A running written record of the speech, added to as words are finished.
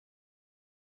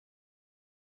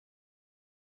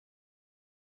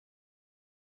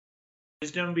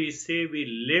wisdom we say we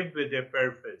live with a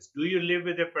purpose. Do you live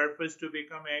with a purpose to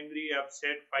become angry,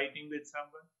 upset, fighting with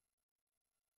someone?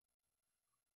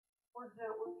 Отже,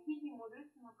 у східній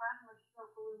мудрості ми кажемо, що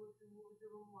коли ми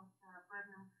живемо з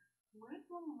певним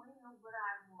смислом, ми не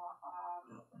обираємо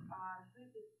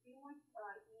жити з кимось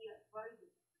і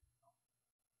сваритися.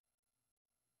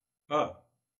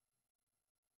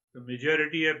 The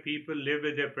majority of people live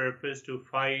with a purpose to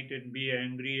fight and be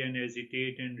angry and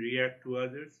hesitate and react to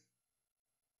others.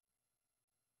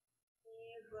 І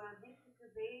більшість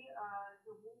людей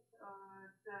живуть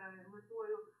з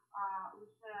метою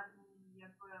лише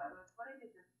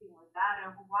сваритися з кимось,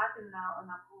 реагувати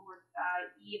на когось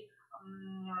і,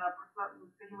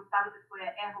 скажімо, ставити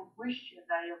своє его вище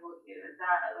за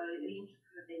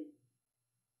інших людей.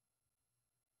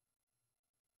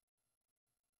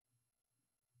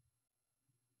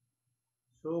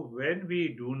 So when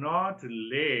we do not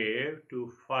live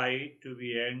to fight, to be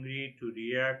angry, to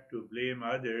react, to blame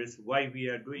others, why we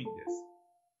are doing this?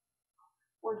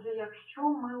 Отже, якщо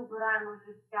ми обираємо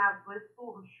життя без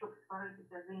того, щоб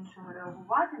сваритися з іншими,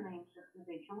 реагувати на інших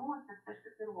людей, чому ми це все ж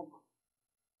таки робимо?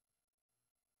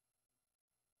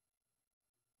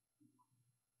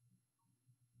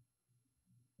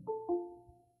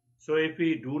 So if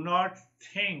we do not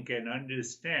think and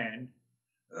understand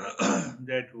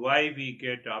that why we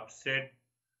get upset,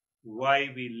 why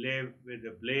we live with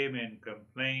the blame and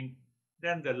complaint,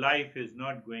 then the life is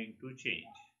not going to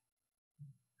change.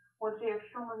 Отже,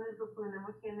 якщо ми не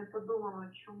зупинимося і не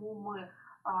подумаємо, чому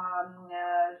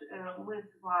ми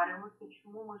сваримося,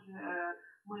 чому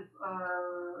ми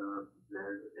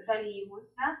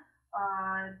жаліємося,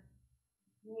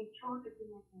 нічого таки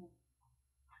не зміниться.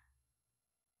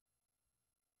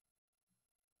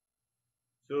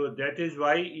 So that is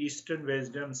why Eastern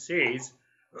wisdom says,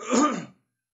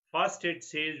 first it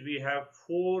says we have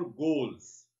 4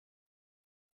 goals.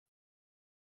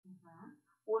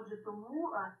 Отже,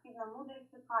 тому східна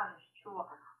мудрість каже, що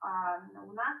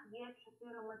у нас є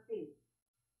 4 мети.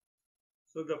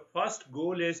 So the first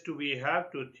goal is we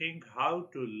have to think how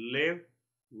to live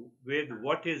with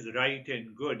what is right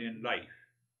and good in life.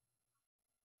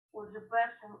 Отже,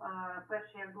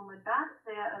 перша якби мета –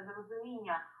 це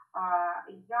зрозуміння,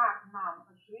 як нам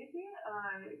жити,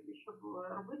 щоб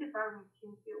робити правильні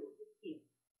вчинки у житті.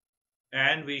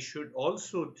 And we should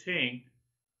also think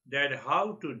that how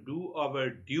to do our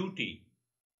duty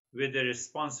with a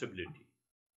responsibility.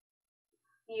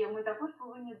 І ми також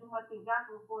повинні думати, як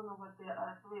виконувати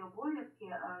свої обов'язки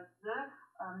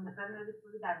з певною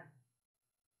відповідальністю.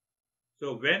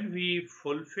 So when we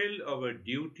fulfill our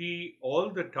duty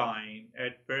all the time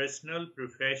at personal,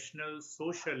 professional,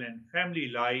 social and family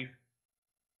life,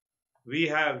 we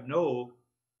have no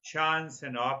chance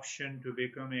and option to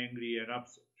become angry and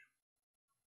upset.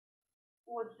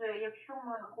 Отже, якщо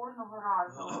ми кожного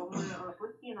разу ми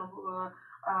постійно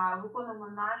виконуємо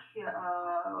наші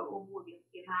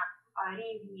обов'язки на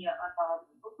рівні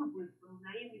особистому,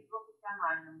 на рівні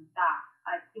професіональному та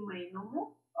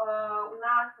сімейному, у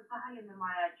нас взагалі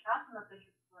немає часу на те,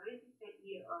 щоб створитися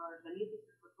і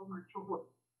жалітися стосовно чогось.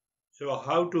 So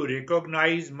how to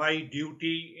recognize my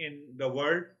duty in the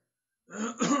world?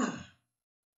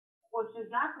 Отже,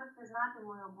 як розпізнати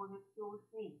мої обов'язки у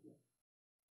світі?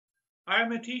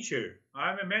 I'm a teacher,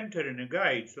 I'm a mentor and a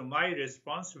guide, so my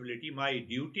responsibility, my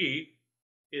duty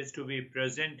is to be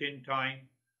present in time.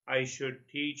 I should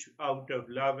teach out of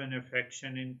love and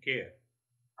affection and care.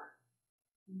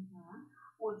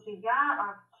 Отже,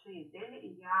 я вчитель,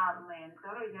 я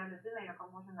ментор, я людина, яка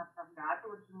може направляти.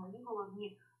 Отже, мої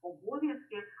головні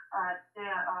обов'язки –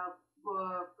 це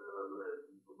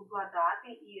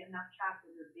викладати і навчати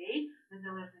людей,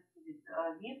 незалежності від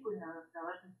віку,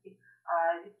 незалежності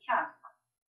від часу.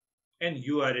 And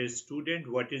you are a student.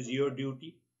 What is your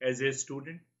duty as a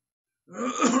student?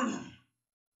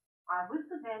 А ви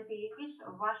студенти, які ж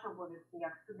ваші обов'язки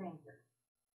як студентів?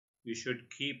 You should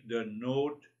keep the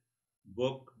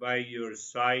notebook by your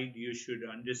side. You should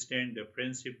understand the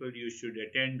principle. You should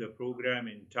attend the program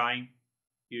in time.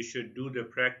 You should do the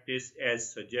practice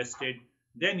as suggested.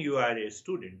 Then you are a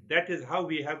student. That is how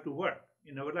we have to work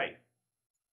in our life.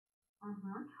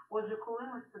 Отже, коли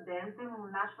ми студенти,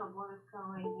 наші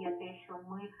обов'язками є те, що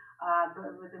ми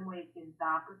ведемо якісь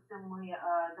записи, ми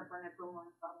запам'ятовуємо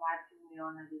інформацію, ми її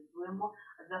аналізуємо,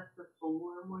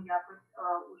 застосовуємо якось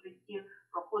у житті,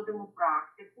 проходимо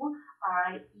практику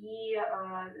і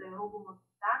робимо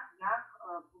так, як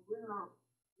повинно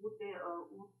бути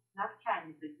у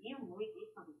навчанні. Тоді ми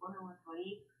дійсно виконуємо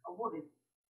свої обов'язки.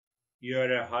 You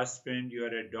are a husband, you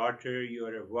are a daughter, you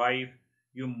are a wife.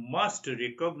 You must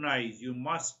recognize, you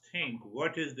must think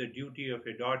what is the duty of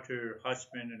a daughter,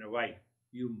 husband, and a wife.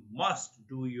 you must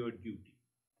do your duty.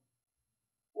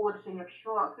 Отже,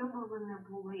 якщо ким би ви не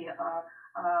були,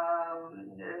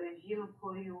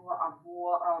 жінкою,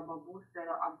 або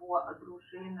бабусею, або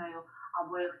дружиною,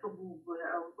 або як хто був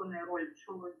виконує роль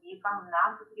чоловіка,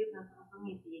 нам потрібно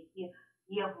зрозуміти, які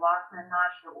є, власне,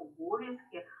 наші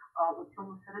обов'язки у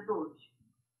цьому середовищі.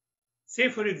 Say,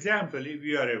 for example, if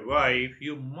you are a wife,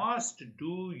 you must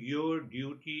do your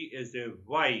duty as a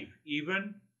wife,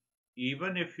 even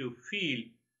if you feel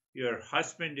your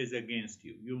husband is against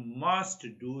you. You must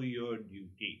do your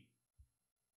duty.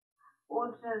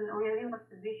 Отже, уявімо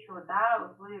собі, що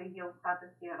ви є у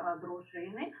статусі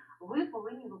дружини, ви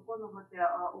повинні виконувати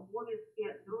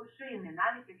обов'язки дружини,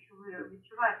 навіть якщо ви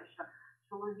відчуваєте, що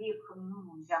чоловік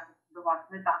якось до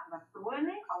вас не так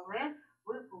настроєний, але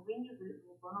ви повинні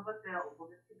виконувати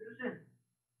обов'язки дружини.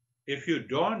 If you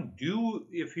don't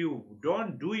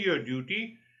do your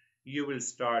duty, you will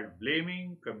start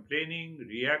blaming, complaining,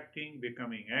 reacting,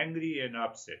 becoming angry and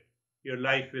upset. Your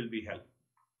life will be hell.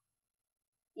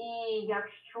 І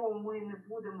якщо ми не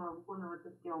будемо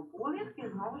виконувати ці обов'язки,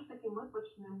 знову ж таки ми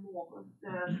почнемо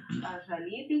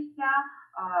жалітися,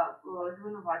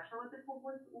 звинувачувати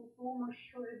когось у тому,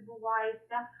 що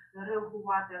відбувається,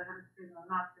 реагувати агресивно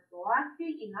на ситуацію,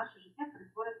 і наше життя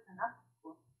перетвориться на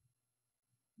пусто.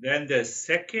 Then the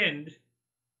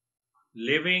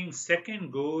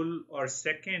second goal or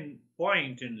second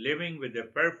point in living with a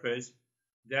purpose,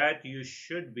 that you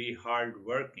should be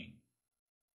hardworking.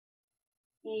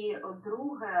 І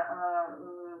друге,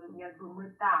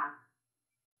 мета,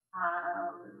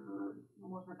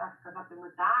 можна так сказати,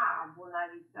 мета, або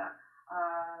навіть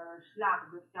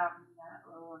шлях досягнення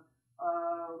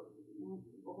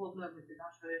головної мети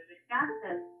нашого життя,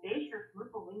 це те, що ми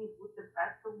повинні бути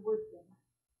працьовитими.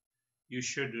 You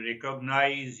should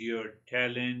recognize your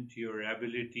talent, your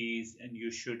abilities, and you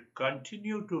should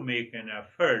continue to make an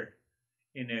effort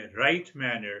in a right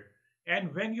manner.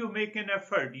 And when you make an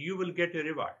effort, you will get a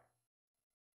reward.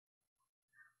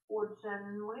 Отже,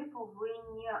 ми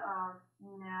повинні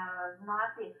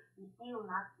знати, які у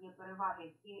нас є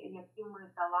переваги,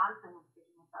 якими талантами,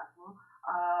 скажімо так,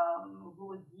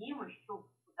 володіємо, щоб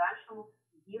в подальшому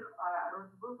їх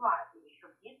розвивати,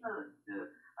 щоб дійсно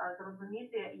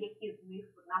зрозуміти, які з них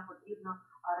нам потрібно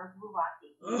розвивати.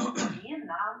 І тоді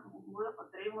ми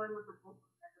отримуємо допомогу,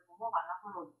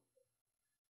 нагороду.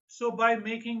 So by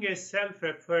making a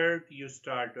self-effort, you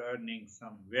start earning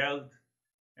some wealth,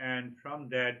 and from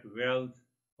that wealth,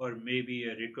 or maybe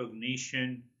a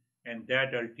recognition, and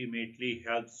that ultimately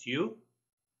helps you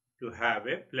to have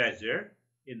a pleasure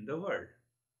in the world.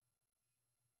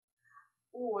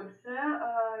 Отже,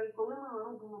 коли ми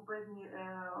робимо певні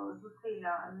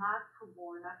зусилля над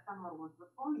собою, над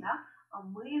саморозвитком,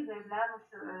 ми заявляємо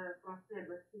про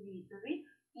себе світові,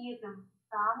 і тим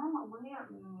самим ми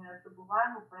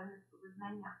здобуваємо певне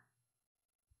визнання.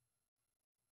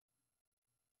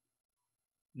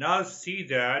 Now see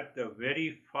that the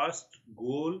very first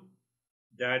goal,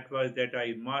 that was that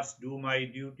I must do my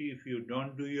duty. If you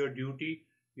don't do your duty,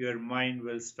 your mind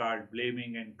will start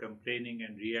blaming and complaining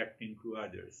and reacting to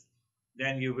others.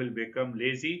 Then you will become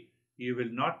lazy. You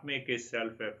will not make a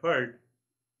self-effort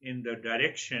in the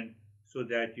direction so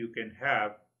that you can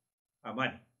have a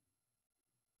money.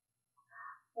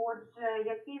 Отже,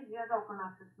 який зв'язок у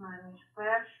нас існує між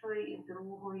першою і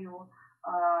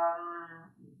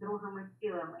другими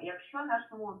цілями? Якщо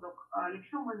наш мозок,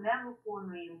 якщо ми не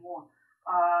виконуємо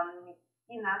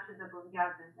ті наші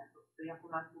зобов'язання, тобто як у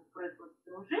нас був приклад з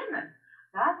дружини,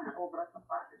 образно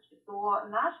кажучи, то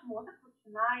наш мозок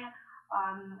починає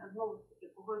знову ж таки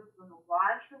когось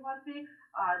звинувачувати,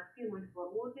 з кимось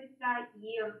боротися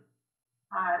і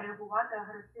реагувати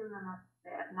агресивно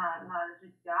на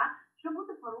життя, що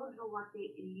буде породжувати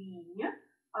лінь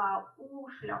у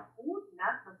шляху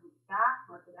для здобуття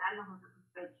матеріального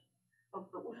забезпечення,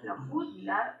 тобто у шляху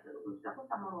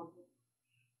саморозвитку.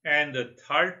 And the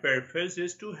third purpose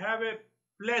is to have a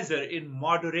pleasure in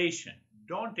moderation.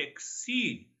 Don't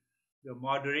exceed the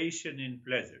moderation in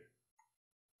pleasure.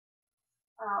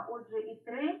 Отже, і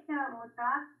третя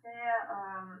мета – це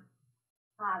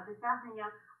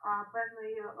досягнення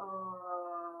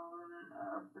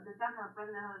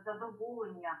певного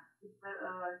задоволення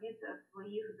від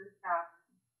своїх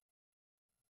досягнень.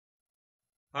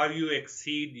 How you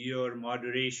exceed your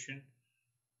moderation?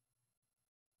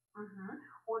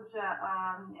 Отже,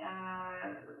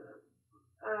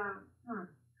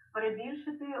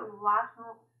 перебільшити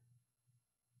власну,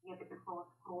 є таке слово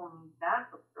скромність,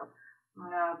 тобто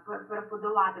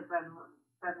подолати певну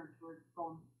свою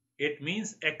скромність. It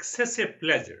means excessive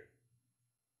pleasure.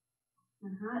 Це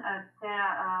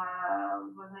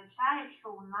означає,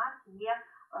 що у нас є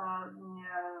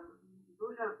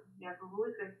дуже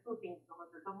великий ступінь цього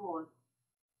задоволення.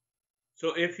 So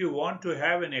if you want to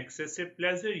have an excessive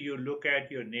pleasure, you look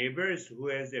at your neighbors who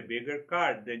has a bigger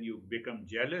car, then you become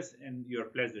jealous and your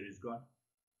pleasure is gone.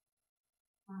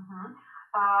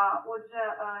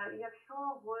 Отже,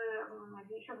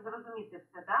 щоб зрозуміти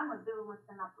це, да, ми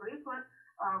дивимося, наприклад,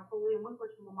 коли ми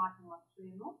хочемо мати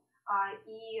машину,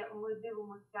 і ми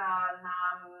дивимося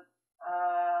на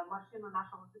машину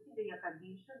нашого сусіда, яка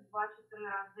більше в 2 чи 3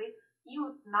 рази, і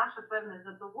от наше певне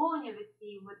задоволення від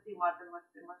цієї мети мати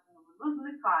машину, воно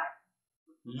зникає.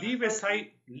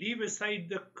 Leave aside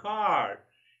the car.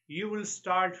 You will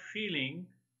start feeling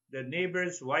the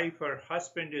neighbor's wife or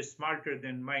husband is smarter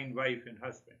than my wife and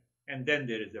husband. And then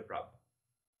there is a problem.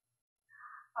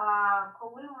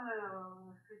 Коли ми,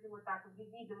 скажімо так,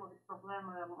 відійдемо від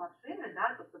проблеми машини,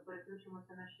 да, тобто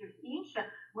переключимося на щось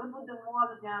інше, ми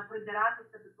будемо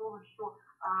придиратися до того, що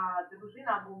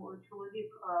дружина або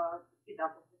чоловік сусіда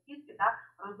або сусідки, да,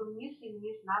 розумніший,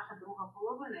 ніж наша друга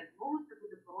половина, і знову це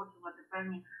буде породжувати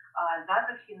певні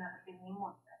затиші і негативні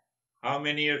емоції. How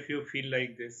many of you feel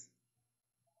like this?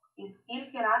 І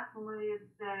скільки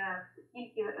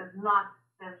з нас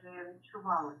це вже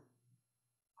відчували?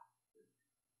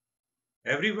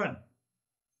 Everyone.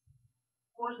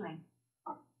 Кожний.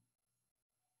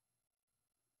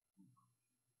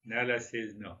 Nala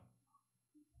says no.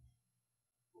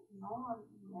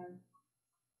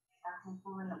 Так не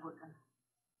повинно бути.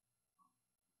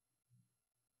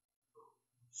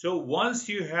 So once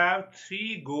you have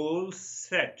 3 goals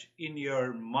set in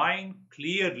your mind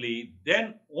clearly,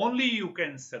 then only you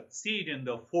can succeed in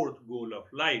the 4th goal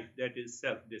of life, that is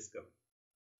self-discovery.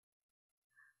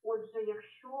 Отже,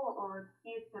 якщо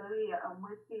ці 3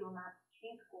 мети у нас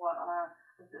чітко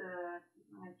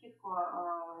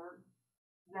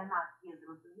для нас є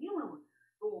зрозумілими,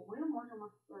 то ми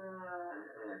можемо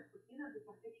спокійно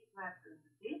досягти 4-ї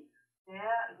мети, це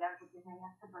якби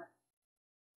пізнання себе.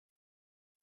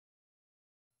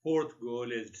 4th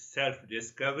goal is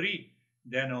self-discovery.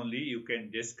 Then only you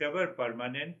can discover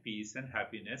permanent peace and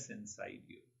happiness inside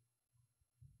you.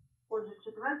 Отже,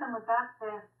 4-та мета –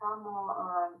 це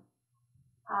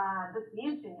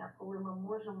дослідження, коли ми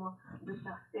можемо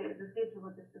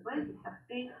досліджувати себе і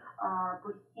досягти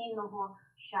постійного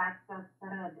щастя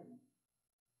всередині.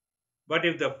 But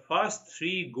if the first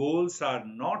 3 goals are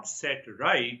not set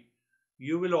right,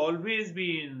 you will always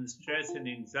be in stress and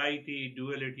anxiety,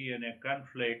 duality and a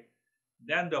conflict.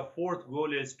 Then the 4th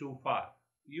goal is too far.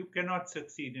 You cannot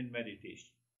succeed in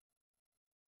meditation.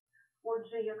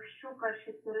 Отже, якщо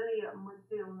перші 3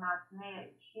 мети у нас не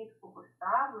чітко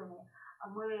поставлені, а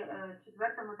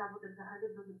 4-та мета буде взагалі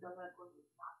дуже далеко від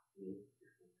нас.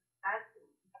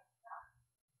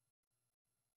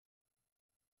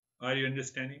 Are you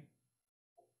understanding?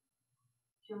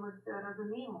 Чи ми це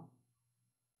розуміємо?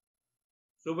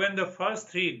 So when the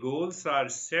first 3 goals are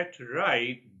set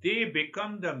right, they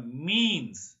become the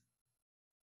means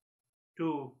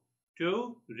to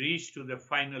reach to the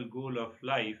final goal of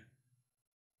life,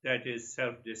 that is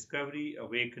self-discovery,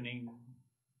 awakening.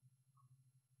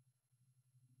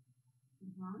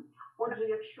 Отже,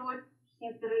 якщо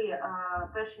всі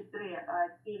перші 3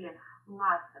 цілі у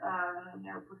нас,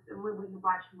 ми їх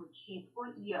бачимо чітко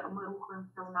і ми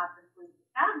рухаємося у напрямку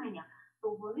досягнення,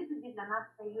 то вони тоді для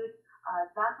нас стають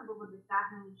засобами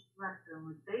досягнення 4-ї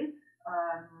мети,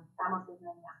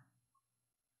 самопізнання.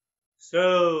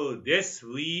 So this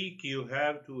week you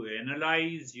have to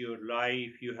analyze your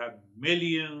life. You have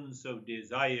millions of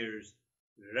desires.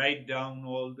 Write down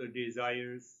all the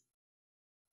desires.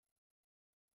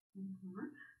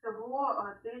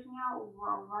 Цього тижня у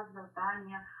вас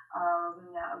завдання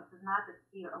знати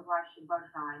всі ваші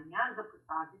бажання,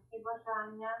 записати ці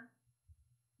бажання.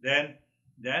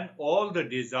 Then all the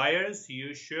desires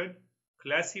you should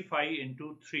classify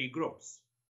into 3 groups.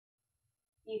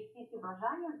 І всі ці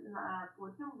бажання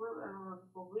потім ви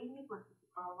повинні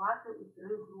класифікувати у 3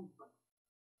 групи.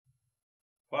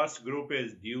 First group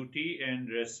is duty and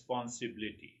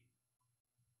responsibility.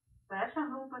 Перша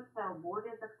група – це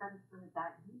обов'язок та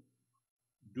відповідальність.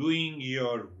 Doing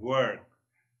your work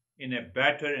in a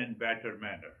better and better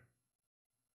manner.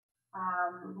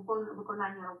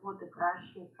 Виконання роботи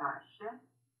краще і краще.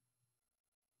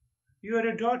 You are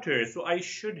a daughter, so I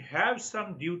should have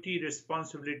some duty,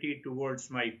 responsibility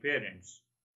towards my parents.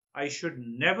 I should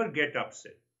never get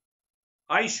upset.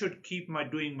 I should keep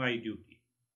doing my duty.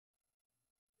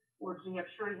 Отже,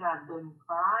 якщо я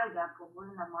донька, я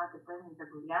повинна мати певні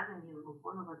зобов'язання і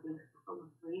виконувати їх стосовно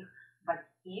своїх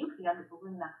батьків. Я не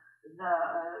повинна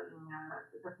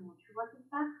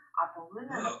засмучуватися, а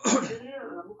повинен завжди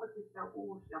рухатися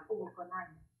у шляху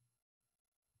виконання.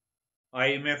 I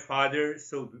am a father,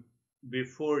 so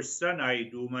before son I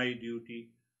do my duty.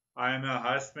 I am a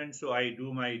husband, so I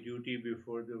do my duty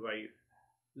before the wife.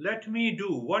 Let me do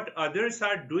what others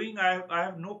are doing. I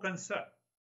have no concern.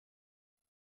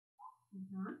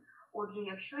 Отже,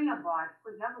 якщо я батько,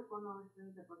 я виконую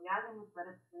свої зобов'язання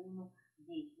перед своїми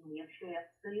дітьми. Якщо я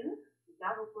син,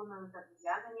 я виконую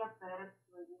зобов'язання перед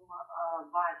своїм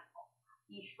батьком.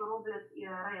 І що роблять і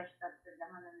решта, це для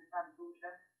мене не так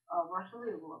дуже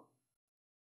важливо.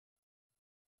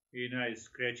 Ina is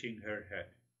scratching her head.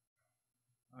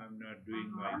 I'm not doing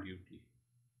my duty.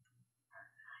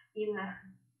 Інна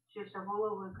чеше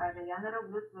голову і каже, я не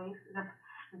роблю своїх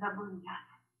зобов'язань.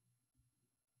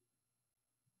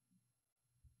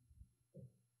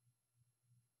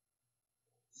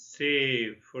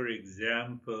 Say, for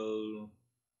example,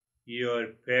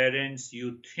 your parents, you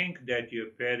think that your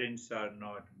parents are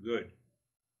not good.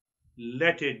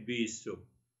 Let it be so.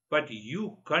 But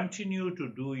you continue to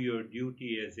do your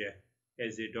duty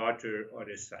as a daughter or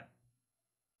a son.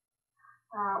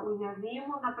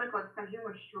 Уявімо, наприклад,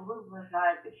 скажімо, що ви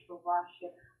вважаєте, що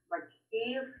ваші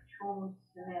батьки в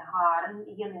чомусь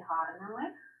є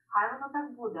негарними. Хай воно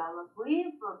так буде, але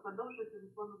ви продовжуєте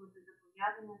виконувати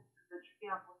зобов'язання дочки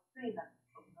або сина.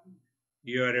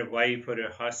 You are a wife or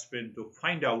a husband, to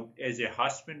find out as a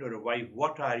husband or a wife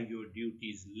what are your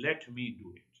duties. Let me do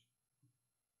it.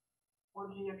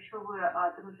 Отже, якщо ви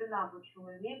дружина або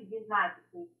чоловік,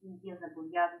 дізнайтеся, які є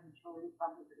зобов'язання чоловіка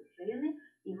або дружини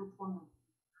і виконуйте.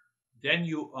 Then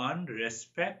you earn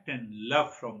respect and love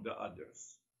from the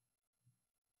others.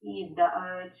 І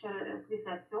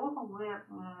після цього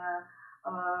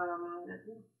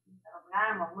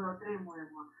ми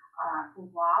отримуємо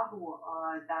повагу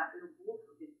та любов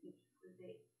від інших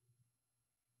людей.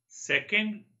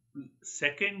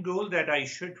 Second goal, that I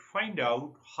should find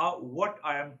out what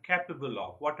I am capable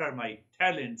of, what are my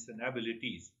talents and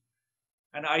abilities.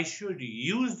 And I should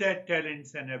use that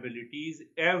talents and abilities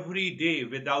every day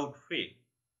without fail.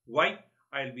 Why?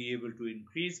 I'll be able to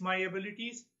increase my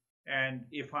abilities, and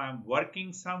if I'm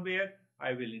working somewhere,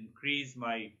 I will increase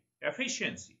my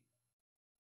efficiency.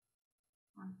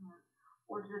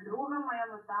 Отже, друга моя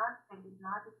мета – це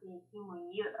дізнатися, які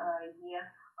мої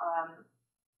є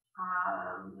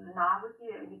навики,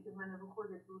 які в мене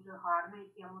виходять дуже гарно,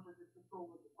 які я можу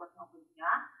застосовувати кожного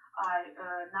дня.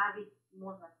 Навіть,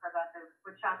 можна сказати,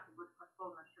 спочатку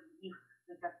безкоштовно, щоб їх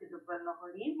досягти до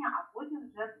певного рівня, а потім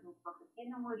вже в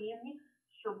професійному рівні,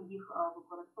 щоб їх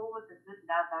використовувати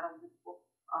для заробітку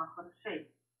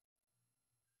грошей.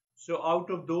 So out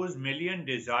of those million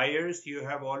desires you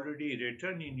have already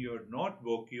written in your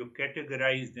notebook, you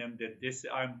categorize them that this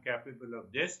I'm capable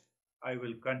of this, I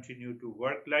will continue to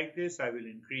work like this, I will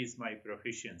increase my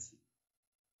proficiency.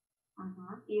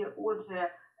 І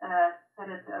отже,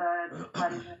 серед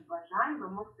числа бажань ви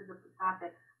можете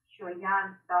записати, що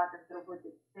я здатен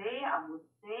зробити це або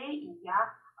це, і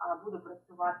я буду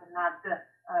працювати над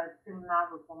цим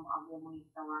навиком або моїм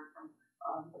талантом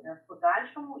в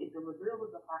подальшому і доведу його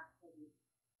до гарного рівня.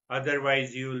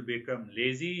 Otherwise you will become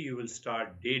lazy, you will start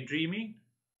daydreaming.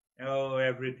 Oh,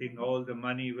 everything, all the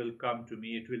money will come to me.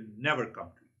 It will never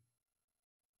come to you.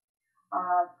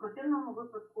 В противному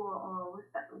випадку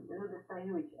люди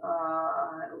стають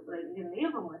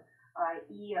лінивими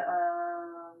і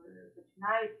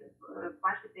починають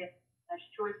бачити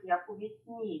щось як у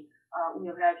вісні,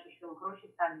 уявляючи, що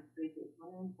гроші самі прийдуть.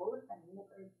 Вони ніколи самі не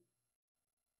прийдуть.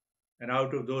 And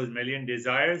out of those million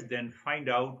desires, then find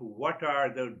out what are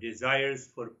the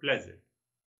desires for pleasure.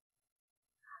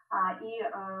 І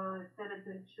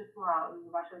серед числа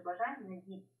ваших бажань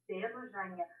знайдіть те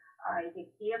бажання,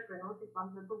 яке приносить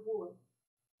вам задоволення.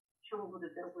 Що ви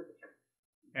будете робити?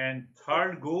 And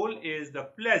third goal is the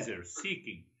pleasure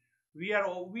seeking.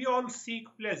 We all seek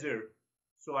pleasure.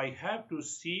 So I have to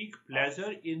seek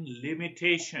pleasure in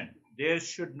limitation. There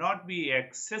should not be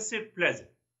excessive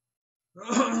pleasure.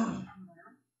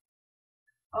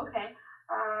 Окей.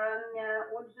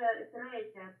 Отже,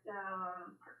 третє,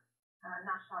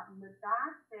 наша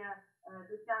мета – це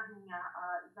досягнення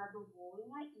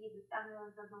задоволення, і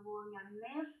досягнення задоволення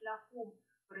не шляхом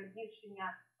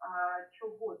перебільшення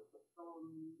чогось, тобто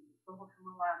того, що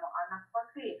ми маємо, а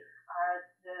навпаки,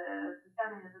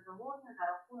 досягнення задоволення за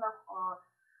рахунок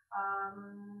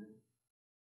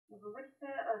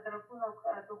за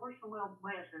рахунок того, що ми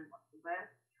обмежуємо себе.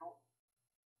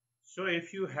 So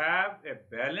if you have a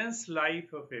balanced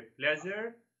life of a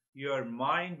pleasure, your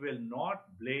mind will not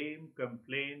blame,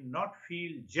 complain, not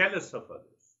feel jealous of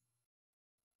others.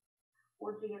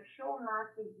 Отже, якщо у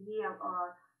нас є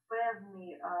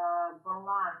певний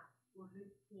баланс у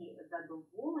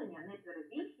задоволення, не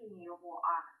перебільшення його,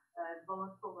 а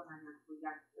збалансована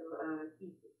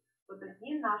кількість, то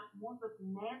тоді наш мозок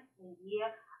не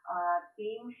стає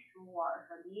тим, що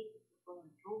жаліється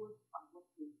стосовно чогось або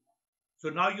світу. So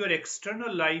now your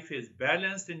external life is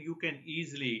balanced and you can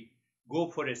easily go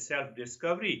for a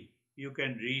self-discovery. You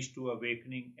can reach to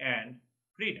awakening and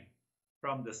freedom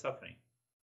from the suffering.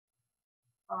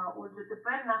 Отже,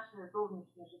 тепер наше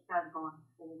зовнішнє життя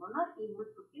збалансовано, і ми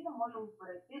спокійно можемо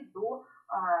перейти до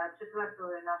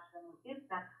четвертої нашої мети,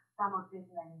 це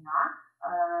самопізнання.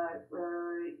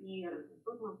 І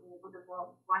тут ми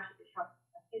будемо бачити, що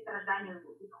всі страждання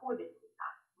відходять від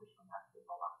нас, тому що в нас є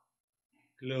баланс.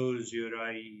 Close your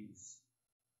eyes.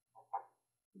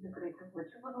 Закрийте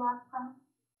очі, будь ласка.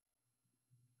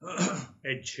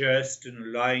 Adjust and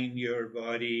align your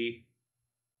body.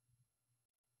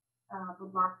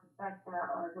 Будь ласка, сядьте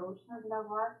зручно для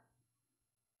вас.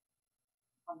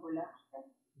 Або ляжте.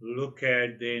 Look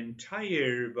at the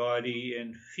entire body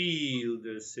and feel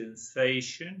the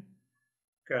sensation,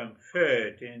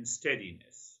 comfort and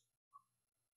steadiness.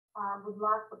 Будь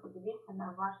ласка, подивіться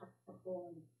на ваше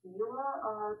сповнене тіло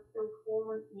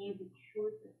цілком і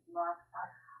відчуйте, будь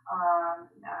ласка,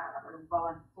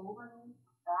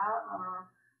 збалансованість та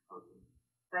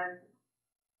центр.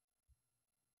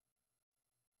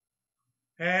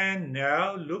 And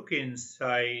now look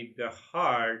inside the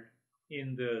heart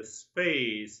in the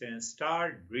space and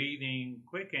start breathing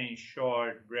quick and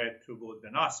short breath through both the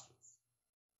nostrils.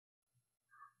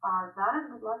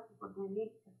 Зараз, будь ласка,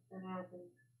 подивіться всередину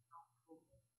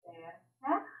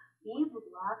серця і,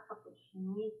 будь ласка,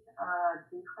 почніть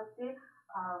дихати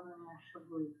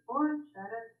швидко,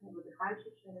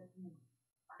 видихаючи через ніс.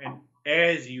 And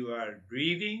as you are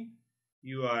breathing,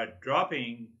 you are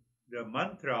dropping the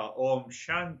mantra Om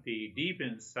Shanti deep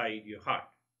inside your heart.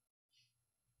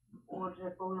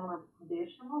 Отже, коли ми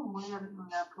дишимо, ми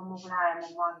промовляємо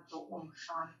мантру Ом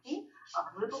Шанті, а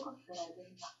глибоко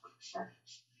всередині нашого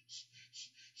серця.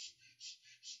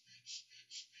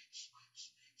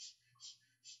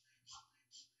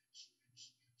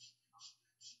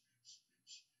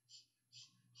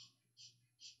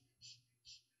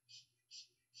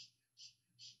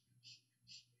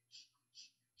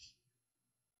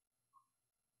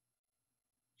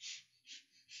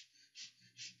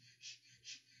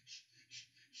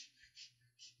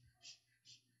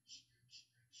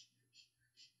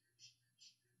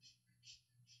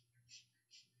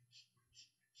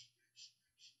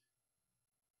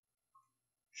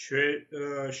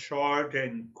 Short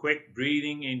and quick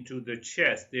breathing into the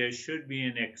chest. There should be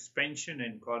an expansion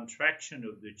and contraction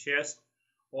of the chest.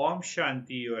 Om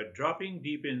Shanti, you are dropping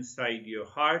deep inside your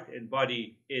heart and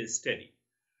body is steady.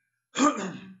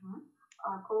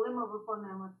 Коли ми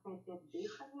виконуємо це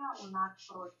дихання, у нас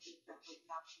спрощується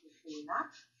одна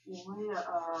клітина, і ми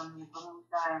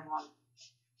промовляємо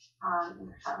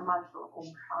мантру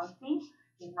Ом Шанті,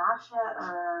 і наше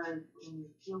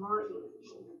тіло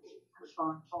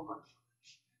збалансоване.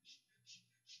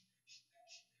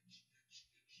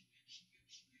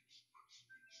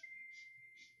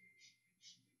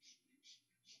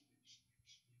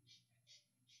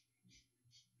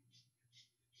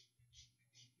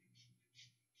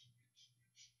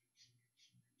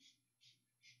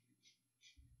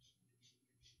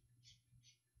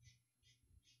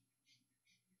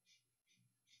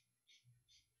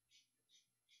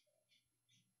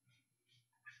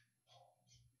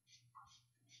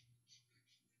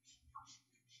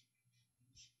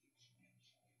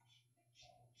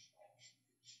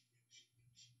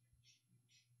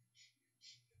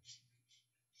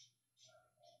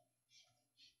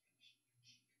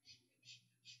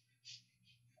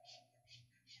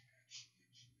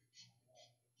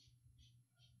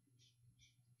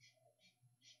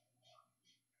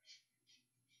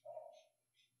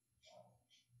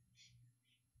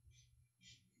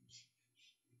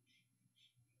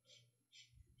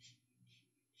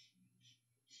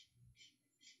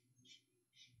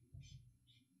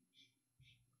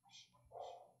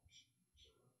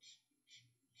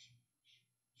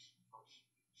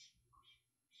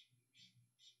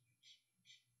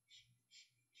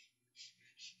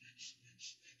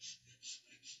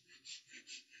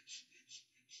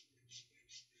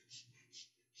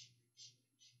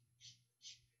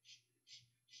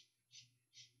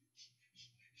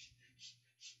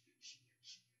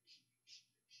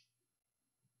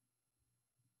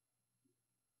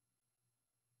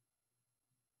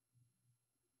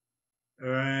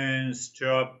 And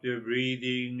stop the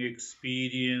breathing,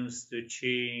 experience the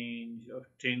change of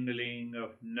tingling,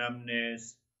 of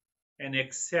numbness, and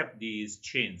accept these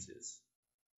changes.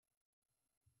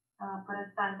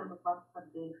 Перестаньте, будь ласка,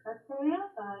 дихати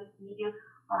і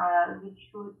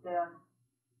відчуйте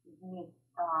зміст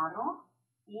стану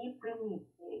і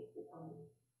прийміть цей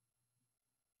свідомість.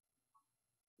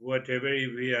 Whatever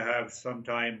we have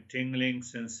sometime tingling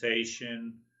sensation,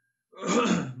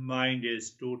 mind is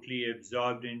totally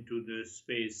absorbed into the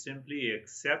space. Simply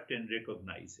accept and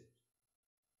recognize it.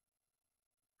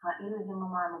 Іноді ми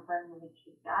маємо певні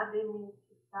відчуття, дивні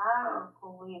відчуття,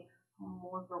 коли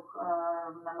мозок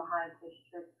намагається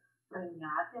щось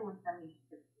прийняти, ми самі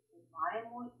щось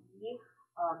приймаємо і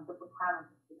допускаємо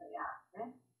до себе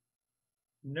реакції.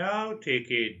 Now take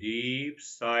a deep,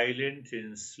 silent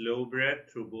and slow breath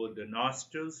through both the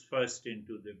nostrils, first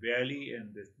into the belly and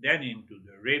then into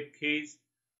the rib cage.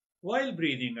 While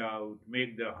breathing out,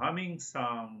 make the humming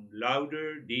sound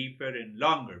louder, deeper and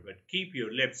longer, but keep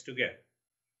your lips together.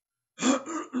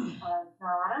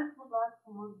 Зараз, будь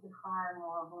ласка, ми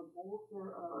вдихаємо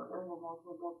робимо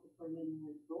глибокий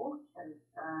повільний вдох через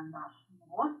наш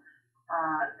нос,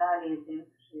 далі йде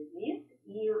живіт,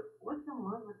 і потім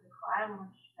ми видихаємо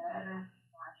через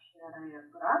наші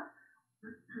ребра.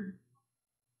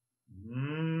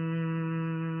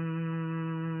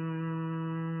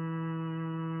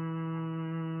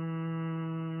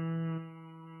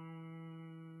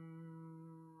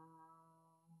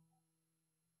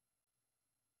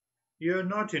 You're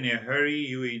not in a hurry.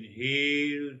 You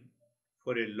inhale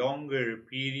for a longer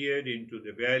period into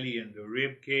the belly and the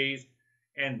rib cage,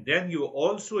 and then you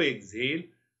also exhale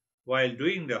while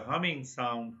doing the humming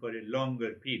sound for a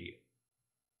longer period.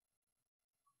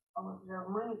 Отже,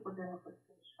 ми нікуди не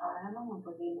поспішаємо, ми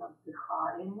повільно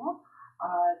вдихаємо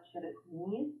через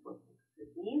ніс, потім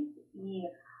живіт, і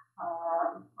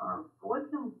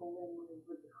потім, коли ми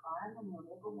видихаємо, ми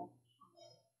робимо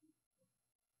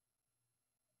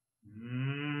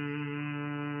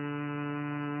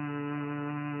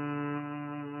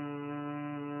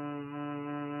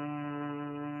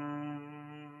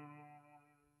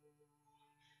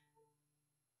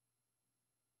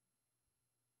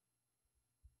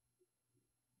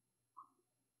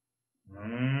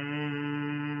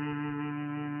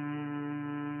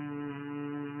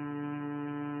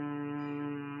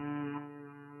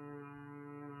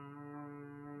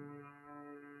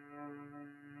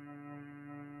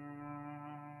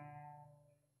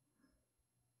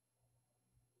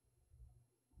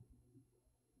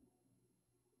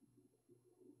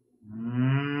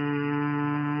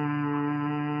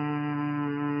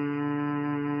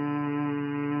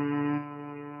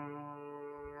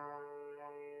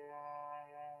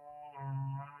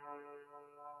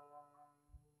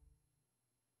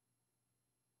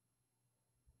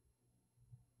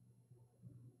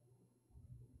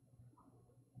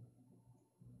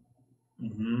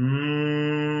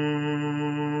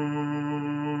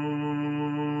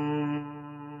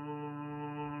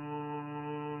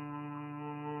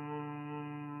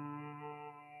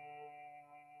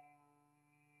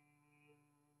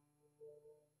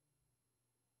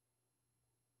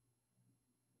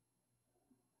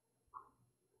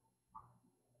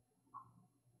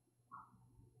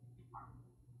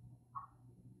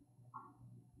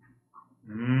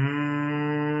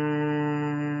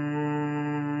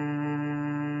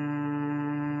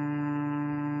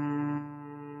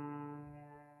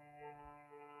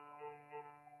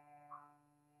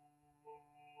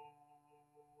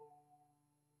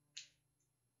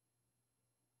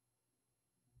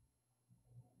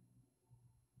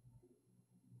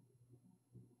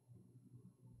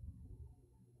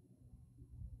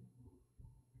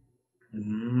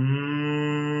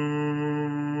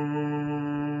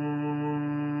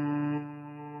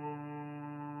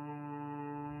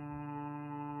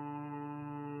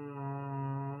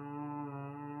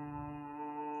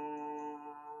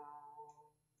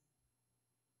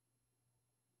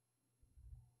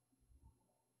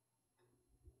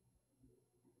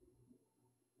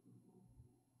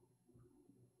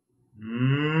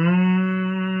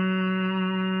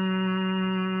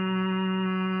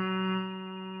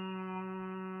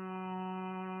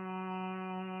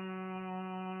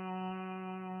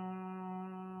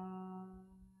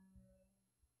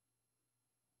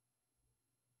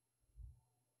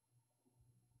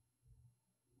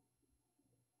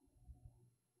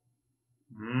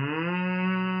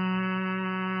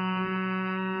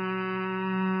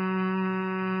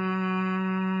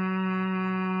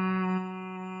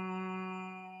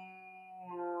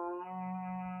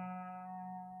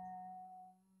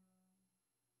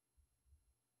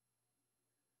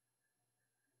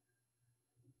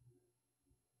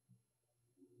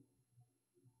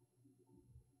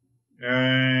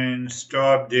And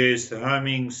stop this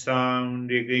humming sound.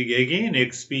 Again,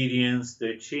 experience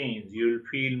the change. You'll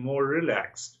feel more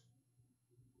relaxed.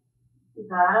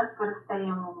 Зараз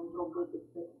перестаємо робити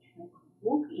цей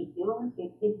звук і дивимося,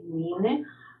 які зміни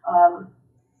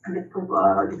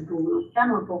відбулися.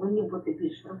 Ми повинні бути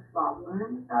більш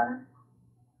розслабленими зараз.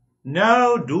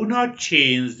 Now do not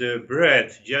change the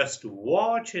breath. Just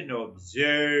watch and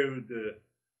observe the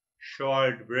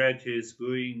short breath is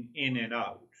going in and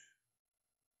out.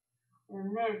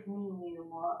 Не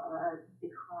змінюємо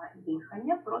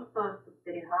дихання, просто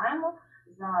спостерігаємо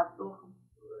за вдохом,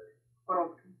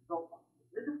 коротким вдохом,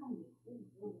 видихом,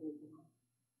 видихом.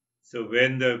 So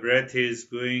when the breath is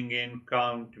going in,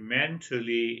 count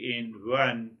mentally in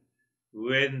 1.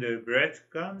 When the breath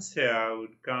comes out,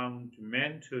 count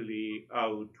mentally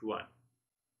out 1.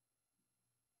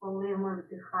 Коли ми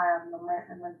вдихаємо,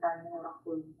 ментально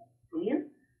рахуємо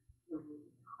 1,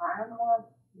 видихаємо,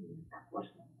 також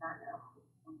ментально рахуємо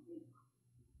 1.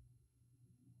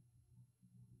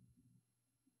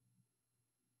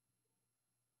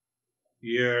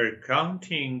 You're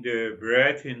counting the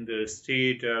breath in the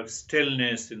state of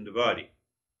stillness in the body.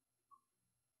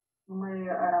 Ми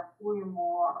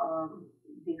рахуємо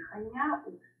дихання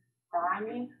у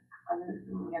стані,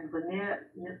 якби не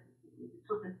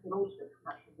відсутності рухів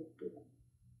нашого тіла.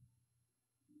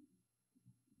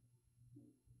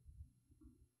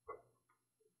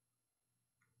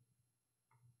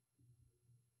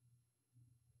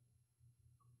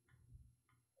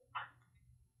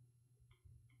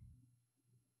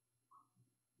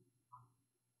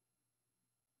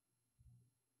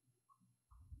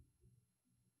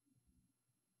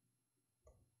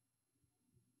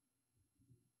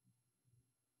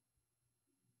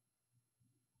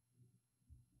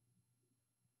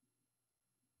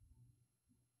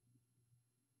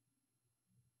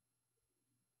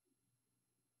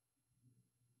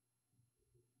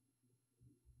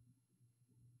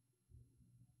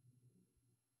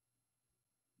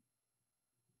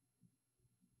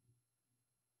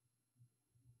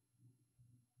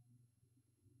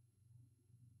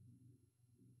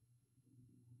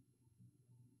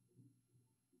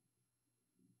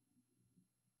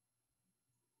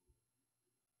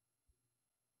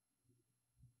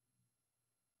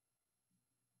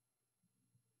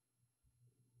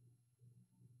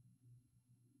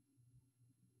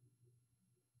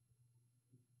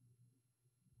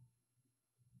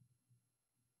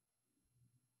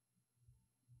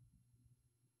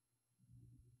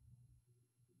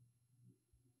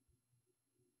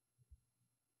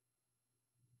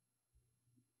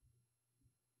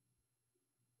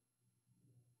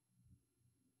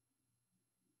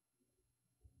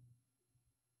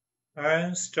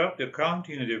 And stop the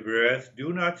counting of the breath.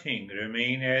 Do nothing.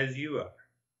 Remain as you are.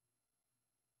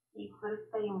 І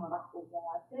перестаємо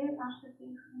рахувати наше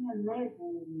дихання, не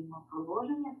змінюємо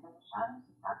положення,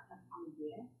 залишаємося так, як ми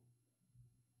є.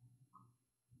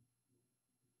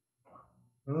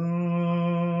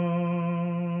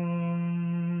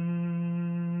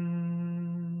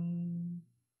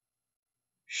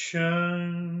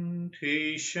 Shanti,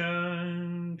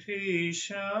 Shanti,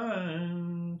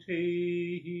 Shanti.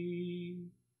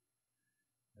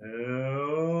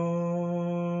 Om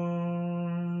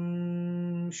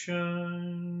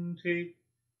Shanti,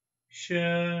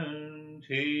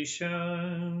 Shanti,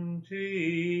 Shanti.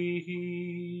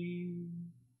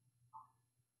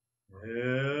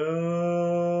 Om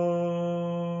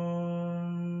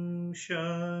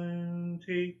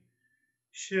Shanti,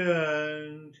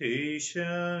 Shanti,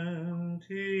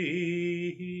 Shanti.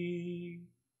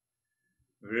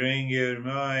 Bring your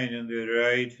mind on the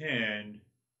right hand,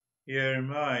 your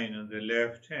mind on the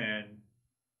left hand.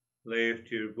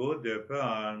 Lift your both the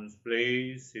palms,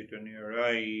 place it on your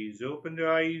eyes. Open the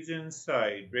eyes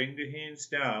inside, bring the hands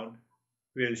down.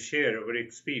 We'll share our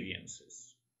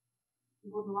experiences.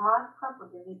 Будь ласка,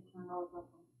 подивіться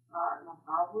на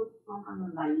праву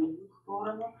сторону, на ліву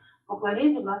сторону.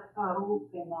 Покладіть, будь ласка,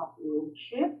 руки на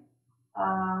очі,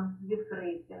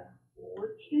 відкрийте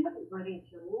очі,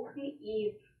 беріть руки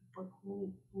і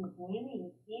оцініть ті зміни,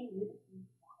 які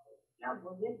відбуваються або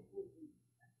відбудуться.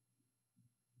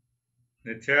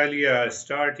 Natalia,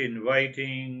 start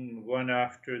inviting one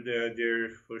after the other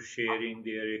for sharing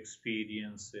their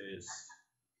experiences.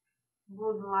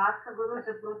 Будь ласка,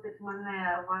 Гриша просить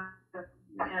мене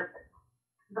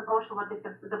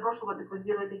запрошувати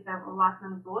поділитися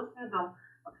власним досвідом.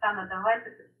 Оксана,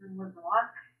 давайте почнемо з вас.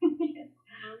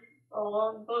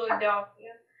 Дуже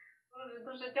дякую.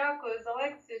 Дуже дякую за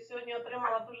лекцію. Сьогодні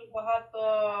отримала дуже багато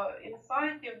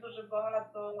інсайтів, дуже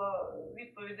багато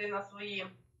відповідей на свої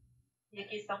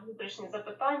якісь там внутрішні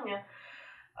запитання.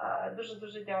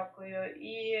 Дуже-дуже дякую.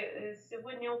 І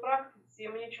сьогодні у практиці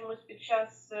мені чомусь під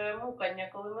час мукання,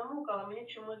 коли ми мукали, мені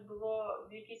чомусь було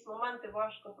в якісь моменти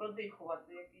важко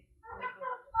продихувати, якісь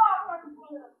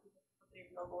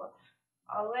потрібно було.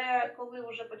 Але коли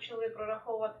вже почали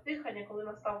прораховувати дихання, коли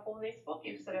настав повний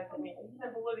спокій всередині, у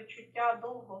мене було відчуття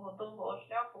довгого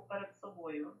шляху перед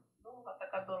собою. Довга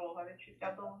така дорога,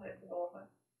 відчуття довгої дороги.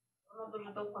 Воно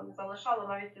дуже довго не залишало,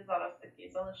 навіть і зараз такий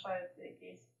залишається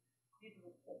якийсь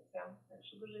відгук серця. Так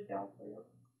що дуже дякую.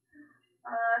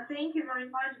 Thank you very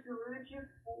much, Girish,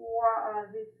 for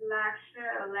this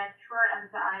lecture, and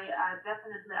I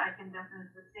can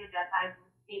definitely say that I've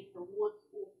received lots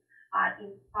of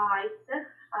insights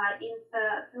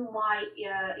into my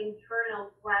internal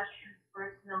questions,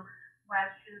 personal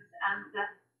questions, and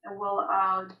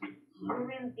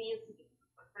during this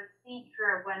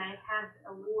procedure, when I had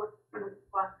a lot of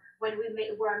when we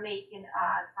were making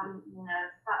some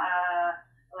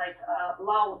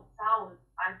loud sounds,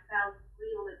 I felt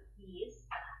really peace,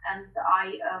 and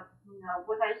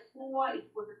what I saw, it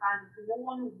was a kind of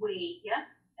one way,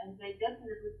 and I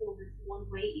definitely feel this one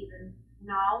way even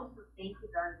now. So thank you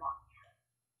very much.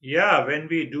 Yeah, when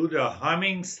we do the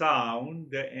humming sound,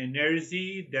 the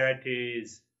energy that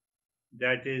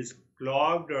is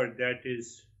clogged or that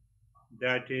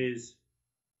is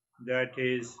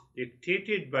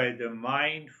dictated by the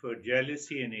mind for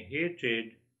jealousy and hatred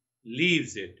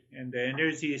leaves it, and the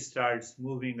energy starts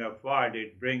moving upward.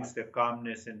 It brings the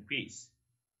calmness and peace.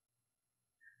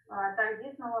 Так,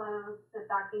 дійсно, це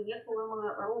так і є, коли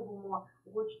ми робимо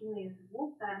гучний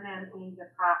звук та енергію,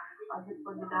 яка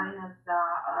відповідальна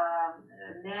за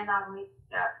ненависть,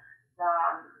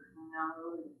 за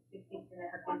якісь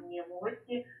негативні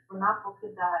емоції, вона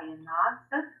покидає нас,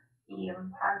 і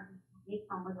так,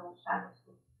 дійсно, ми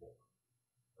залишаємося.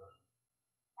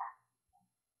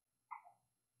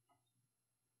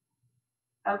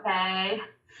 Окей.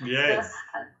 Yes.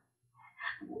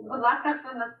 Будь ласка,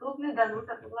 хто наступний,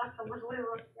 Данута, будь ласка,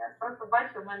 можливо, я просто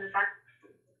бачу, в мене так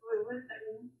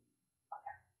виставлено.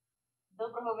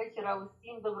 Доброго вечора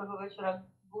усім, доброго вечора,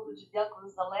 Гуридж. Дякую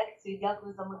за лекцію,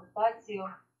 дякую за медитацію.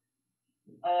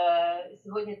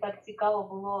 Сьогодні так цікаво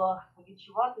було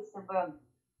відчувати себе,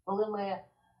 коли ми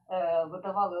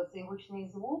видавали оцей гучний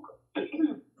звук,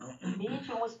 мені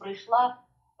чомусь прийшла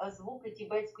звуки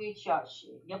тібетської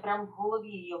чаші. Я прям в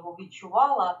голові його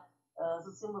відчувала,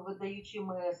 з цими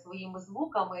видаючими своїми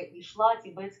звуками йшла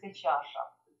тібетська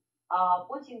чаша. А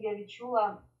потім я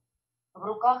відчула в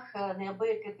руках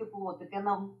неабияке тепло, таке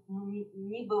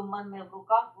ніби в мене в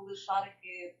руках були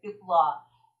шарики тепла.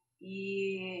 І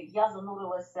я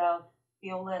занурилася в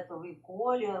фіолетовий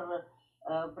колір,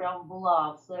 прям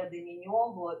була всередині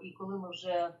нього, і коли ми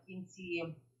вже в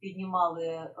кінці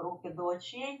піднімали руки до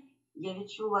очей, я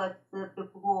відчула це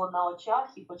тепло на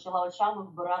очах і почала очами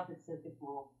вбирати це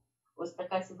тепло. Ось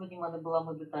така сьогодні в мене була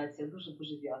медитація.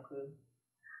 Дуже-дуже дякую.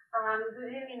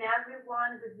 Good evening,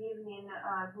 everyone. Good evening,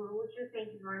 Girish. Thank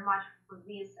you very much for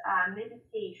this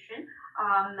meditation.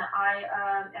 I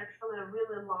actually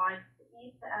really liked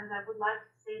it, and I would like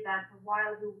to say that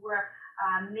while we were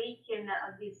making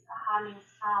this humming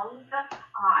sound,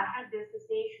 I had the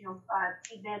association of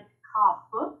Tibet cup,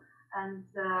 and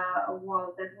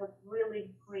that was really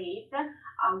great.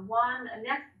 One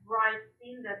next bright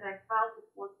thing that I felt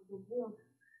was the warmth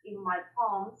in my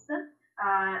palms.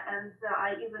 And I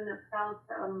even felt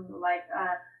like a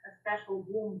special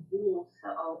warm balls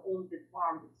on the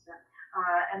palms.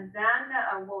 And then,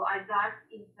 I dived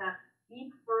into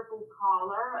deep purple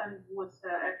color and was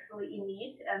actually in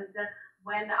it. And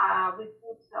when we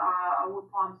put our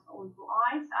palms onto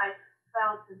ice, I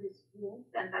felt this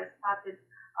warmth, and I started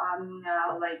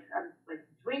like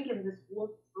drinking this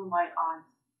warmth through my eyes.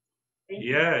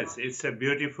 Yes, it's a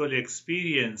beautiful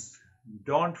experience.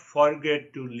 Don't forget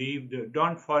to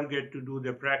do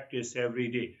the practice every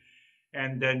day.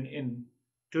 And then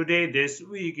this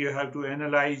week, you have to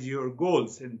analyze your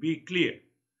goals and be clear.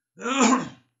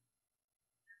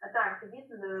 Так, це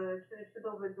дійсно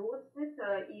чудовий досвід,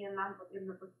 і нам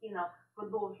потрібно постійно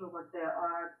продовжувати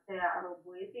це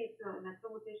робити. І на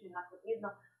цьому тижні нам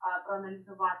потрібно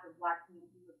проаналізувати власні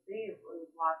мети,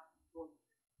 власні досвід.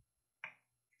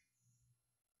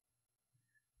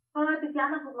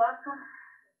 Тетяна, будь ласка.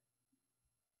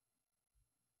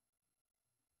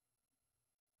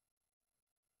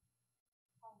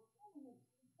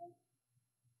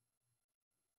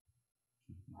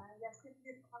 Я всіх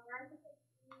вітаю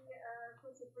і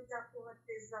хочу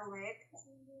подякувати за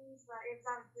лекцію, як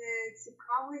завжди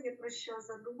цікаво, є про що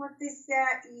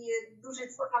задуматися, і дуже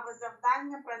цікаве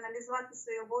завдання проаналізувати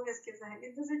свої обов'язки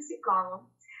взагалі дуже цікаво.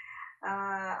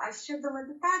 А щодо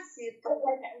медитації, то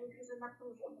я були дуже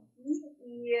напружені дні,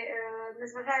 і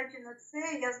незважаючи на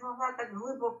це, я змогла так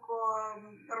глибоко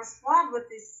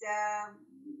розслабитися,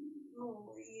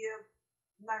 ну і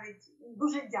навіть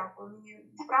дуже дякую. Мені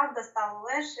правда стало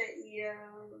легше, і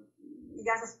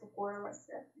я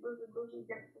заспокоїлася. Дуже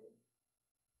дякую.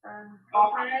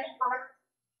 Okay.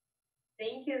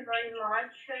 Thank you very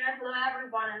much. Hello,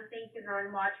 everyone, and thank you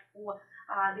very much for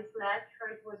this lecture.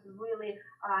 It was really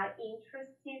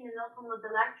interesting, not only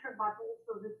the lecture, but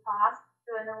also the task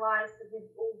to analyze with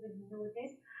all the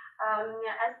duties.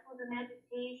 As for the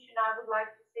meditation, I would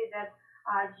like to say that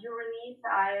during it,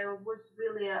 I was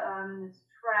really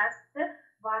stressed,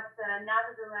 but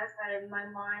nevertheless, my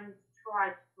mind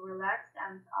tried to relax,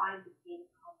 and I became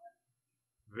calm.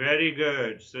 Very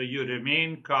good. So you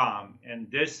remain calm,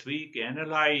 and this week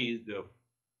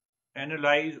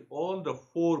analyze all the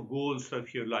 4 goals of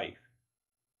your life.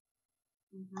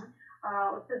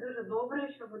 Це дуже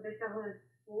добре, що ви досягли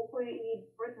спокою, і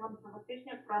протягом цього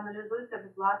тижня проаналізуйте,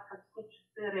 будь ласка, всі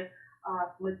 4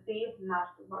 мети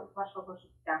вашого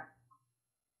життя.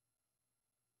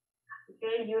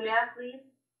 Okay, Юлія, please.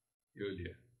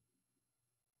 Julia.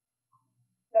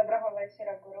 Доброго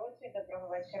вечора, Гурусі, доброго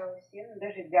вечора усім.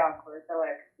 Дуже дякую за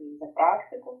лекцію, за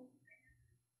практику.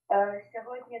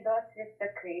 Сьогодні досвід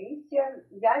такий.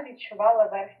 Я відчувала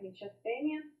в верхній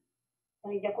частині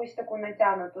якусь таку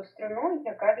натягнуту струну,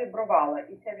 яка вібрувала.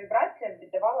 І ця вібрація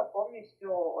віддавала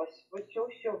повністю ось цю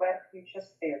всю верхню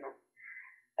частину.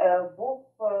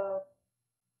 Був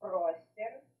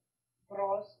простір,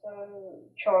 просто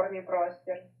чорний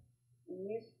простір.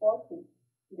 І спокій.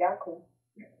 Дякую.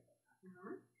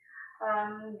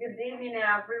 Good evening,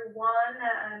 everyone,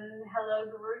 and hello,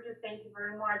 Girish. Thank you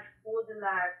very much for the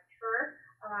lecture.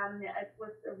 It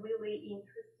was really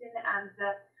interesting, and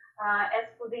as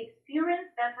for the experience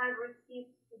that I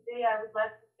received today, I would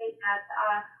like to say that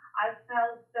I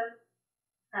felt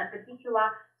a particular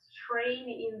strain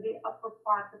in the upper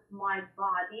part of my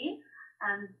body,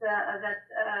 and that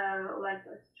like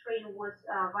a strain was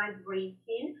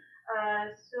vibrating.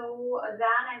 So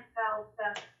then I felt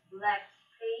black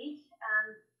space and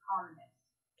calmness.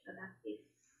 So that's it.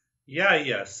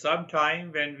 Yeah. Sometime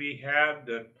when we have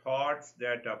the thoughts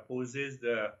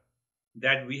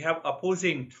that we have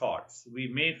opposing thoughts, we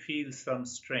may feel some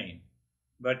strain.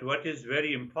 But what is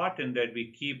very important that we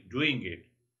keep doing it.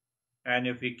 And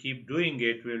if we keep doing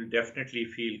it, we'll definitely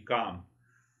feel calm.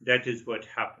 That is what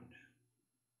happened.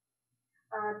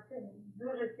 Це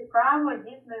дуже цікаво.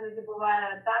 Дійсно, іноді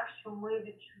буває так, що ми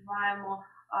відчуваємо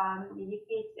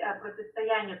якесь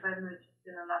протистояння певної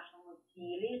частини в нашому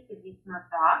тілі. Це дійсно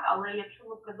так. Але якщо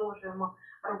ми продовжуємо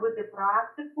робити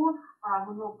практику,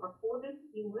 воно проходить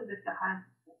і ми досягаємо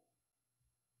спокою.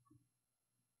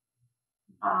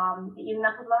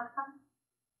 Інна, будь ласка.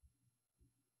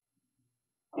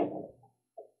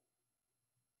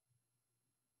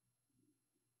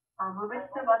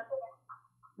 Вибачте, вас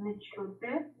не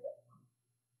чути.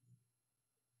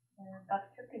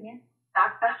 Так, чути, ні?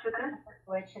 Так, чути.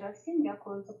 Вечора всім,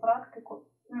 дякую за практику,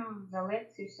 за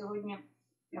лекцію. Сьогодні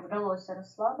вдалося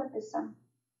розслабитися,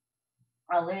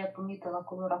 але я помітила,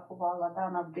 коли рахувала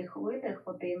на вдих-видих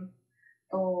один,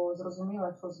 то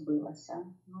зрозуміла, що збилася.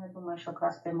 Ну, я думаю, що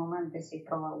якраз в той момент десь і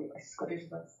провалилась, скоріш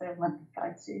за все, в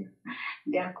медитацію.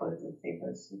 Дякую за цей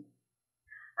досвід.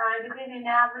 Good evening,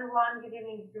 everyone. Good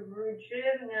evening, Girish.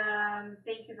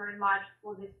 Thank you very much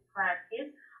for this practice.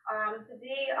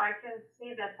 Today, I can say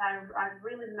that I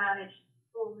really managed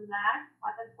to relax,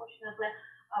 but unfortunately,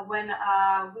 when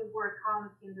we were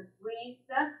counting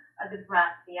the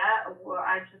breath,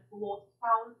 I just lost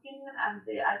counting, and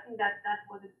I think that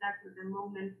was exactly the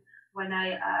moment when I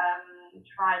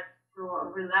tried to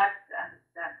relax and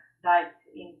dive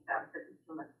into a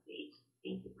particular state.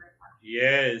 Thank you very much.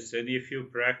 Yes, and if you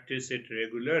practice it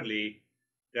regularly,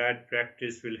 that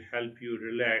practice will help you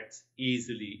relax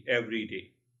easily every day.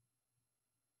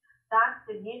 Так,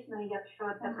 це дійсно,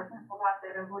 якщо це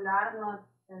практикувати регулярно,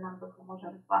 це нам допоможе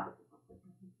розслабити кожного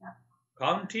дня.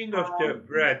 Counting of the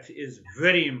breath is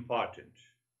very important.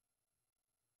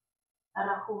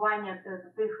 Рахування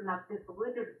вдих на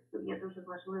вдих-видих є дуже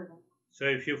важливим. So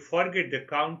if you forget the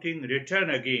counting, return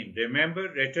again.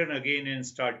 Remember, return again and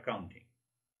start counting.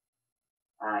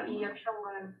 І якщо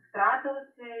ми втратили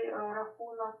цей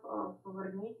рахунок,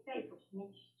 поверніться і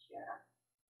почніть ще раз.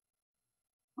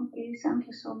 Окей, thank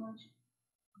you so much.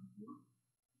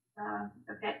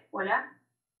 Окей, Оля?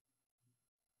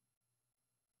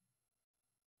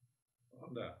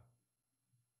 Да.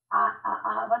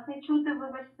 Вас не чути,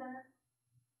 вибачте.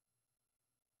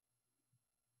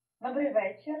 Добрий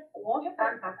вечір. О,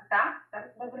 так.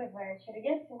 Добрий вечір.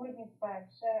 Я сьогодні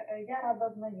вперше. Я рада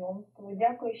знайомству.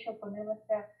 Дякую, що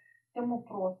опинилася в цьому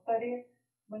просторі.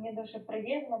 Мені дуже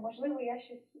приємно. Можливо, я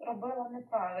щось робила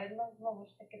неправильно, знову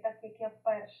ж таки, так як я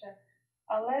вперше.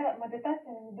 Але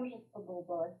медитація мені дуже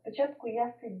сподобалась. Спочатку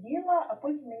я сиділа, а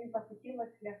потім мені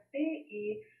захотілося лягти,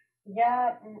 і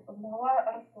я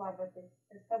змогла розслабитись.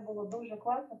 Це було дуже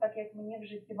класно, так як мені в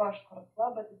житті важко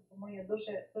розслабитись, тому я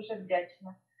дуже, дуже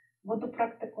вдячна. Буду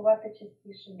практикувати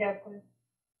частіше. Дякую.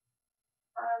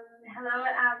 Hello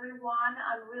everyone.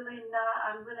 I'm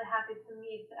really happy to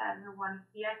meet everyone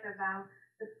here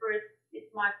because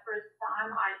it's my first time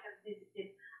I have visited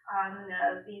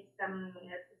this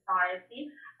society,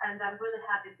 and I'm really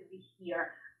happy to be here.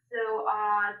 So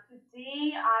today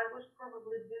I was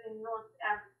probably doing not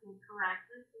everything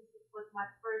correctly since it was my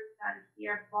first time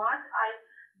here, but I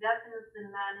definitely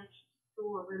managed to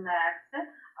relax.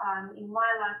 In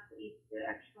my life, it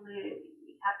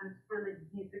happens really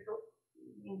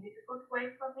difficult way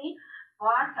for me,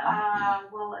 but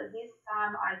this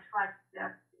time I tried to do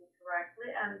everything correctly,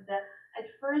 and at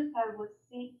first I was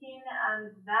sitting, and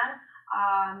then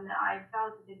I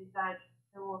felt the desire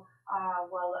to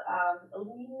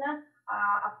lean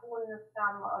upon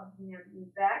some of the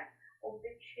back of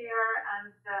the chair,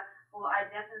 and I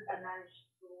definitely managed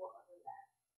to relax.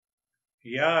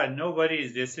 Yeah, no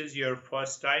worries. This is your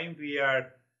first time.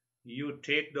 You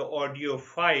take the audio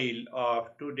file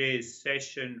of today's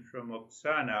session from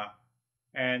Oksana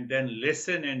and then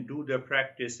listen and do the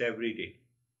practice every day.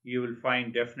 You will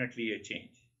find definitely a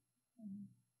change.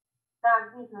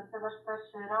 Так, дійсно, це ваш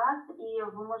перший раз, і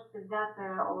ви можете взяти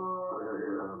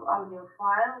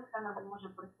аудіофайл, Оксана ви може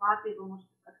прислати, і ви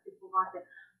можете практикувати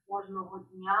кожного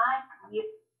дня і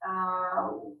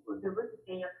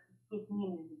дивитися, як ці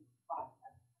зміни відбуваються.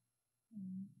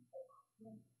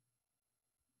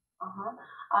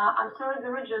 I'm sorry,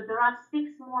 Girish, there are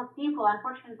 6 more people.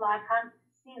 Unfortunately, I can't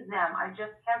see them. I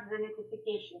just have the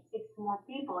notification. 6 more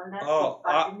people, and that's it.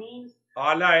 But the names...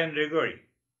 Ala and Grigori.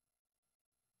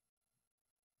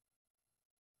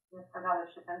 Ви сказали,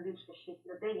 що там більше 6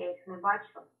 людей, я їх не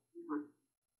бачу.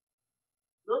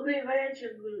 Добрий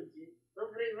вечір, друзі.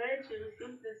 Добрий вечір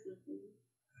усім присутнім.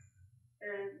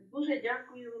 Дуже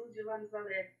дякую, друзі, вам за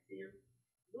лекцію.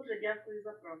 Дуже дякую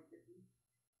за практику.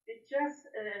 Під час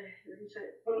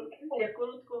для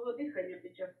короткого дихання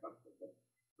під час практики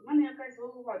у мене якась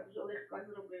голова дуже легка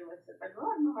зробилася. Так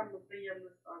гарно, приємно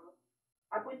стало.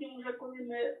 А потім вже коли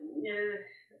ми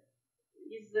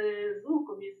із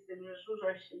звуком, із цим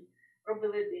жужжащим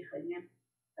робили дихання,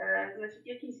 значить,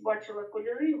 якісь бачила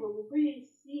кольори: голубий,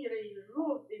 сірий,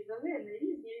 жовтий, зелений,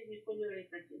 різні кольори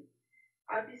такі.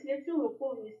 А після цього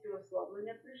повністю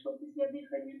розслаблення прийшло після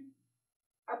дихання.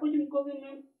 А потім, коли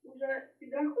ми вже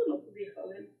під рахунок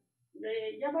дихали,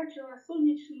 я бачила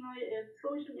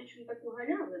сонячну таку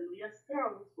галявину,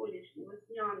 яскраву, сонячну,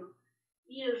 весняну,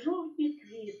 і жовті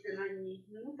квіти на ній.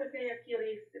 Ну, таке, як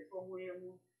іриси,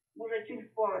 по-моєму. Може,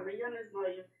 тюльпани, я не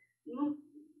знаю. Ну,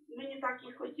 мені так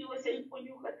і хотілося і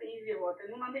понюхати, і зірвати.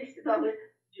 Ну, на них сідали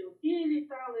бджілки,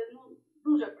 літали, ну,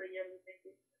 дуже приємно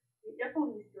такі. Я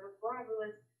повністю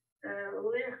розслабилась,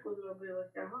 легко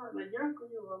зробилося, гарно.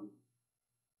 Дякую вам.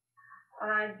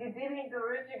 Good evening,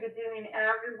 Girish. Good evening,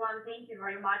 everyone. Thank you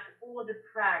very much for the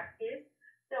practice.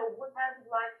 So what I would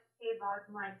like to say about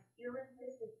my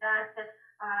experiences is that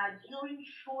during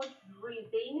short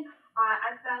breathing,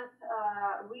 I felt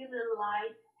really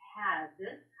light head.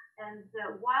 And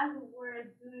while we were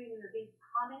doing these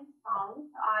humming sounds,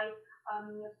 I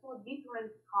saw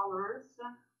different colors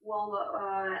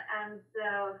and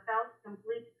felt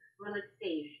complete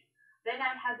relaxation. Then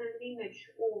I had an image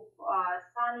of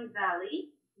sunny valley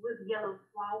with yellow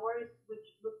flowers, which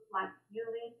looked like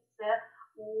tulips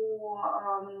or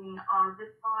other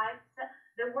types.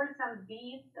 There were some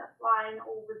bees flying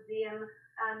over them,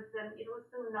 and it was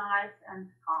so nice and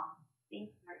calm. Thank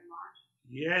you very much.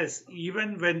 Yes,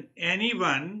 even when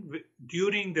anyone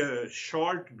during the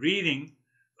short breathing,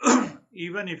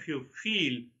 even if you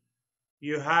feel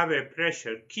you have a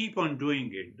pressure, keep on doing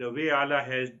it. The way Allah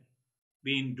has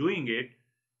been doing it,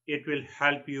 it will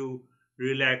help you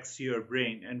relax your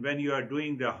brain. And when you are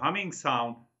doing the humming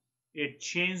sound, it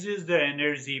changes the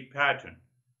energy pattern.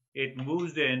 It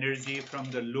moves the energy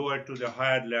from the lower to the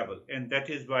higher level. And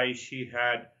that is why she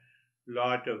had a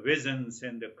lot of visions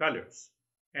in the colors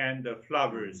and the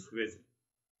flowers vision.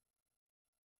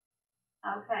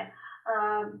 Okay.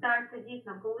 Так, це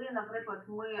дійсно, коли, наприклад,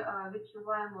 ми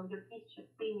відчуваємо в якійсь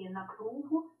частині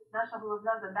напругу, наша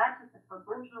головна задача – це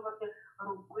продовжувати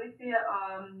робити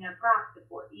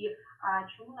практику. І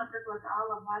чому, наприклад,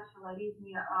 Алла бачила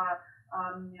різні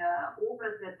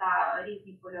образи та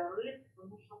різні кольори,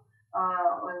 тому що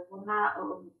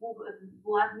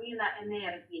була зміна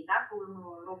енергії, так? Коли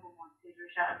ми робимо цей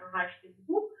жужжащий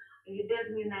звук, йде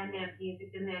зміна енергії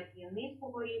від енергії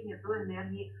низького рівня до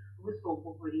енергії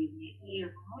високого рівня. І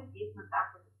воно дійсно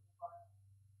так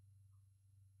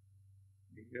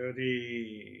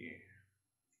Гірі.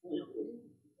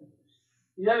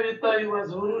 Я вітаю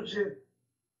вас, Гурудже,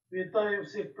 вітаю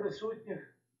всіх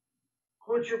присутніх.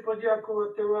 Хочу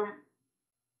подякувати вам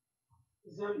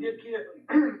завдяки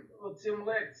оцим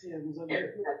лекціям,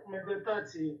 завдяки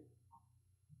медитації.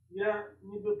 Я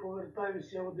ніби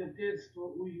повертаюся у дитинство,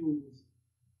 у юність.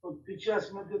 От під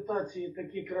час медитації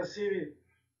такі красиві,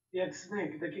 як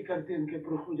сни, такі картинки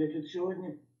проходять. От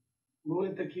сьогодні були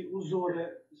такі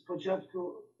узори,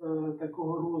 спочатку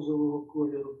такого розового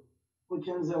кольору,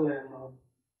 потім зеленого,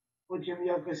 потім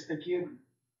якось такі,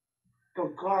 то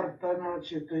карта,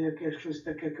 наче, то якесь щось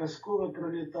таке казкове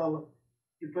пролітало.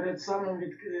 І перед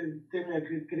самим тим,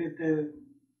 як відкрити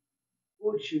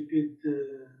очі під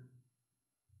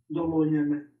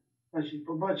долонями, значить,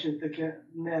 побачив таке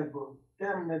небо,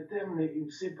 темне і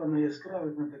всипане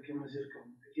яскравими такими зірками.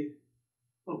 Такі,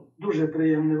 дуже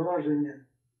приємне враження.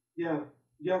 Я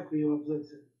дякую вам за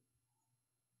це.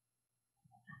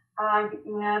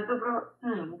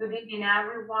 Good evening,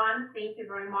 everyone. Thank you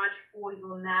very much for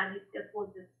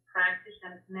this practice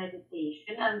and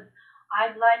meditation. And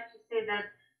I'd like to say that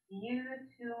due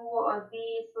to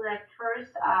these lectures,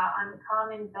 I'm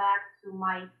coming back to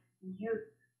my youth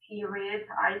period.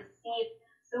 I see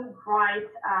so bright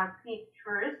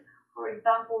pictures. For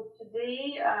example, today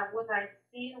what I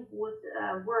see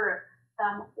were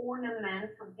some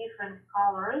ornaments of different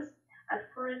colors. At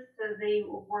first they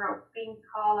were of pink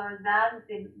color, then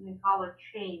the color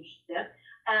changed.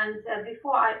 And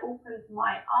before I opened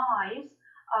my eyes,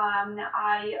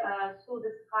 I saw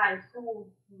the sky so,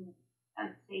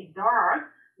 I'd say, dark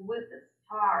with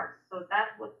stars. So that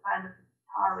was kind of a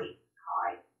starry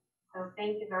sky. So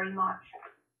thank you very much.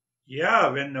 Yeah,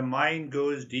 when the mind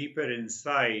goes deeper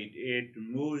inside, it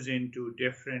moves into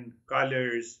different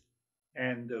colors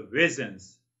and the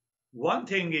visions. One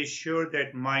thing is sure,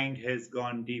 that mind has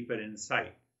gone deeper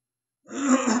inside.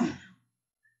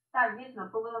 Так, дійсно,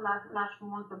 коли наш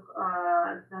мозок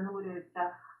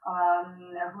занурюється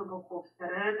глибоко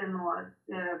всередину,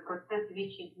 про це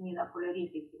свідчить зміна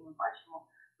кольорів, які ми бачимо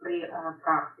при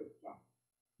практиці.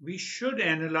 We should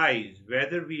analyze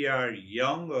whether we are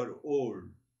young or old.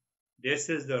 This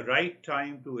is the right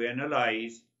time to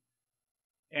analyze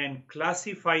and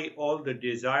classify all the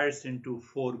desires into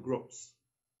 4 groups.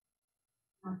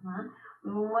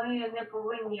 Ми не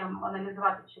повинні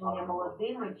аналізувати, чи ми є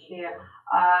молодими, чи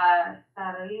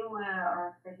старими,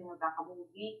 скажімо так, або у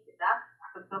віці.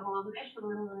 Тобто головне, що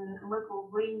ми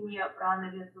повинні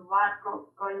проаналізувати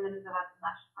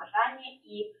наші бажання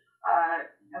і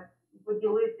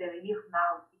поділити їх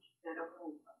на ці 4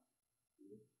 групи.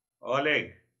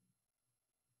 Oleg.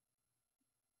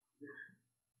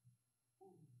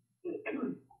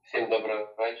 Всім добрий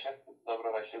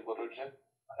вечір, Гурудже.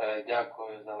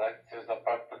 Дякую за лекцію, за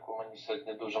практику. Мені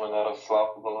сьогодні дуже мене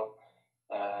розслабило.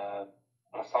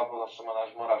 Розслабило, що мене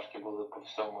аж мурашки були по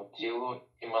всьому тілу.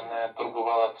 І мене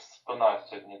турбувала спина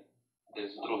сьогодні.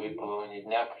 Десь в другій половині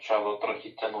дня почало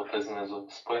трохи тягнути знизу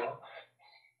спину.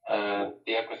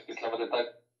 Якось після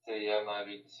медитації я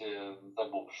навіть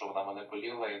забув, що вона мене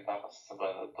боліла, і зараз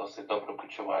себе досить добре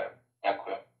почуваю.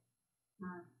 Дякую.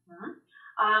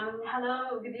 Hello,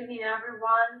 good evening,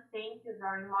 everyone. Thank you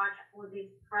very much for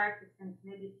this practice and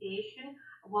meditation.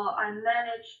 Well, I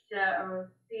managed to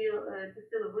feel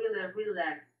really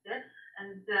relaxed,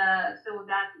 and so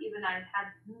that even I had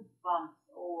goosebumps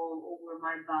all over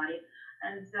my body.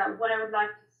 And what I would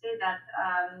like to say that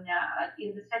in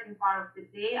the second part of the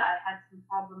day, I had some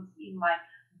problems in my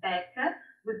back,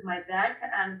 with my back,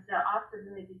 and after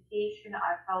the meditation,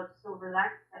 I felt so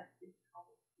relaxed that this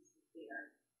problem disappeared.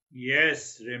 Yes,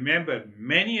 remember,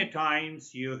 many a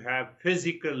times you have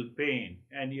physical pain,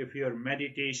 and if your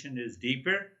meditation is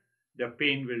deeper, the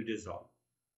pain will dissolve.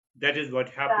 That is what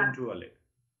happened to Oleg.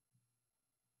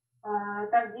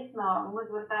 Так, дійсно, ми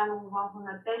звертаємо увагу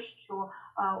на те, що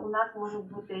у нас можуть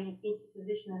бути якісь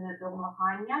фізичні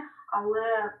недомагання,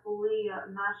 але коли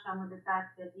наша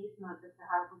медитація дійсно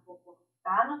досягає глибокого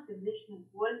стану, фізичний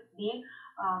біль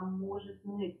може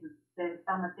зникнути. Це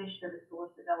саме те, що від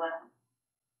того, що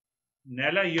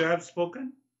Nella, you have spoken?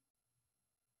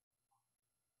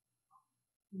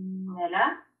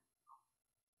 Неля?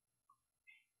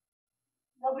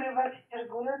 Добрий вечір,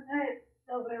 Гурудзі.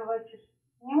 Добрий вечір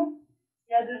всім.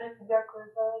 Я дуже дякую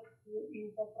за лекцію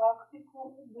і за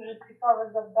практику. Дуже цікаве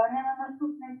завдання на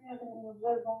наступний тиждень і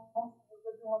вже змусили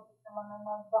задуматися мене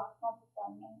над багатьма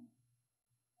питаннями.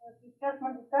 Під час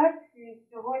медитації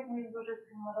сьогодні дуже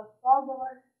сильно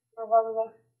розслабилась,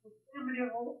 провалилась у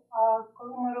темряву, а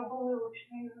коли ми робили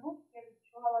гучний звук, я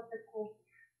відчувала таку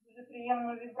дуже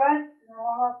приємну вібрацію, не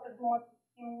могла придумати,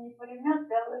 з ким її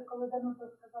порівняти, але коли Данута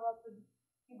сказала тобі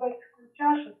тібетську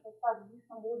чашу, то так,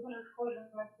 дійсно, було дуже схоже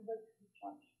на тібетську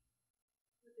чашу.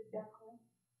 Дуже дякую.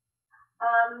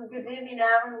 Good evening,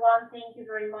 everyone. Thank you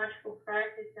very much for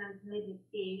practice and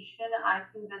meditation. I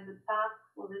think that the task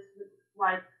for this was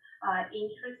quite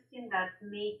interesting. That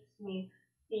makes me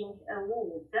think a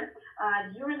lot.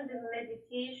 During the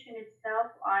meditation itself,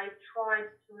 I tried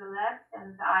to relax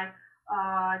and I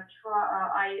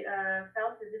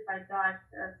felt as if I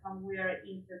dived somewhere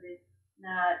into the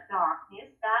darkness.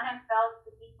 Then I felt a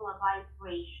particular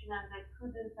vibration and I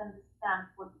couldn't understand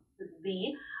what it could be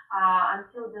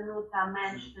until Danuta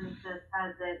mentioned that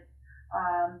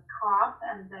cup,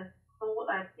 and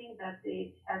I think that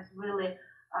it has really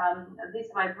this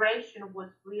vibration was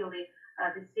really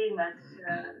the same as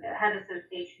had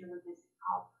association with this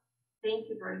cup. Thank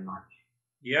you very much.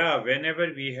 Yeah, whenever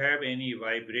we have any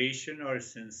vibration or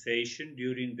sensation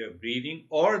during the breathing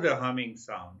or the humming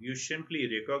sound, you simply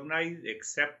recognize,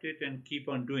 accept it, and keep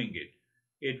on doing it.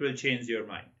 It will change your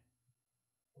mind.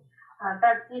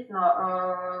 Так, дійсно,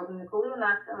 коли у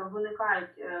нас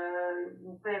виникають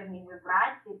певні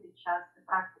вібрації під час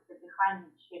практики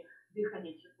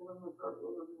дихання, чи коли ми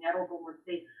робимо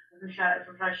цей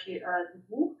жужжащий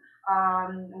звук,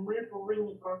 ми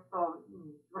повинні просто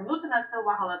звернути на це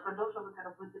увагу, але продовжувати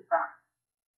робити практику.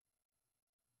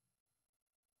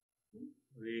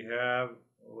 We have,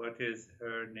 what is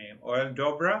her name? Oil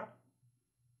Dobra?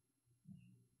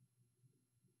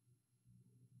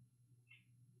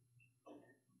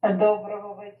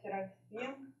 Доброго вечора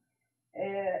всім.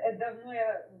 Давно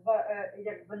я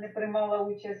якби не приймала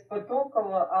участь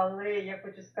потоково, але я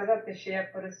хочу сказати, що я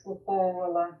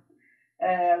переслуховувала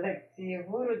лекції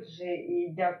Гуруджі і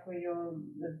дякую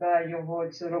за його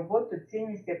цю роботу,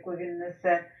 цінність, яку він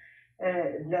несе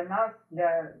для нас,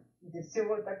 для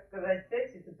всього, так сказати,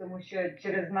 всесвіту, тому що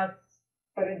через нас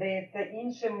передається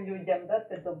іншим людям, да,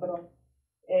 це добро.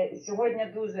 Сьогодні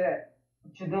дуже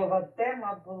чудова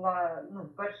тема була,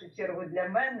 в першу чергу для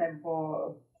мене,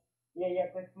 бо я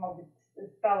якось, мабуть,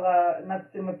 стала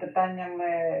над цими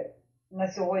питаннями на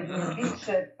сьогодні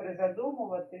більше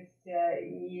призадумуватися,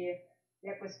 і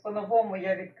якось по-новому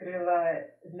я відкрила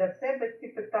для себе ці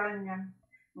питання,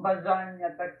 бажання,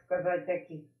 так сказати, як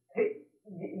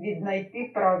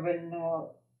віднайти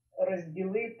правильно,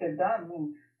 розділити, да,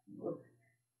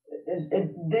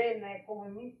 де, на якому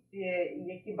місці,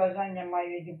 які бажання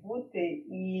мають бути.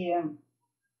 І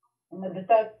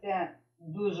медитація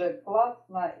дуже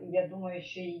класна, і я думаю,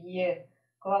 що її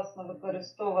класно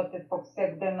використовувати в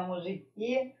повсякденному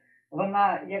житті.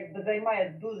 Вона якби займає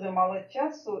дуже мало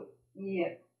часу і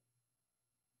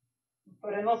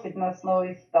переносить нас в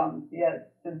новий стан.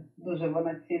 Це дуже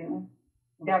вона цінна.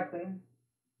 Дякую.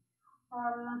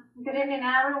 Good evening,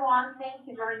 everyone. Thank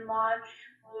you very much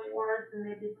for the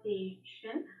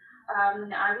meditation.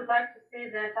 I would like to say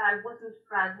that I wasn't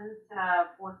present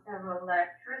for several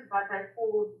lectures, but I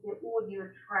followed the audio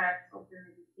tracks of the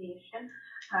meditation,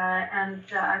 and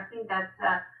I think that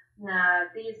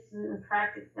this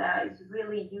practice is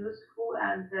really useful,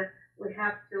 and we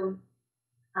have to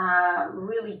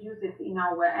really use it in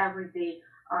our everyday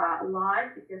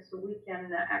life, because we can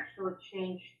actually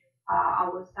change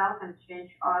ourselves and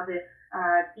change other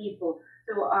people.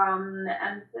 So,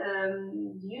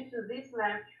 due to this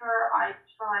lecture, I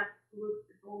tried to look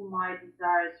at all my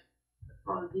desires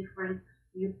from different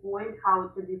viewpoints, how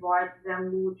to divide them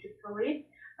logically.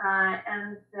 I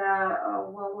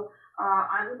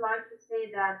would like to say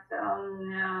that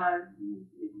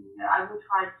I will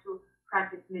try to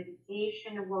practice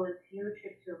meditation well in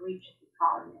future to reach the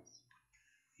calmness.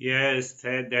 Yes,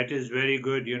 that is very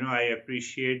good. I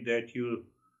appreciate that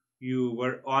you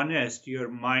were honest. Your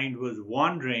mind was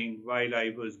wandering while I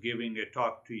was giving a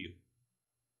talk to you.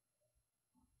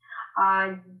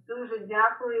 Дуже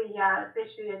дякую. Те,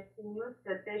 що я ціню,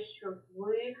 це те, що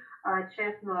ви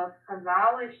чесно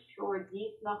сказали, що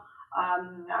дійсно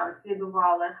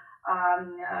слідували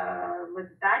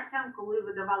медитаціям, коли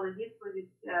ви давали відповідь,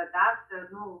 так,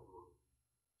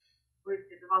 ви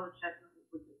слідували чесно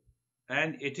відповідь.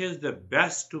 And it is the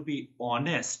best to be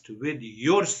honest with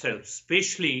yourself,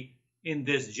 especially in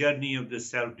this journey of the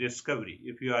self-discovery.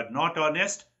 If you are not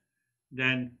honest,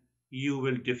 then you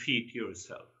will defeat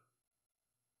yourself.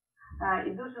 І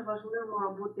дуже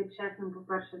важливо бути чесним,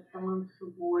 по-перше, з самим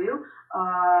собою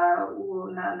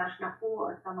на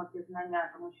шляху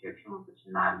самопізнання, тому що якщо ми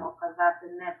починаємо казати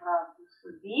неправду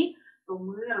собі, то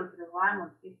ми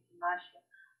розриваємо всі наші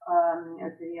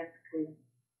зв'язки.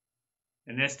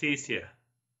 Anastasia.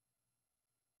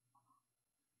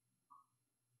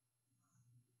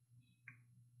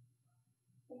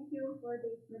 Thank you for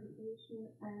this meditation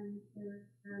and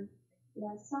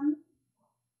lesson.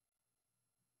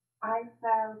 I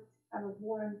felt a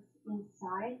warmth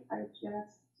inside. I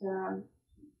just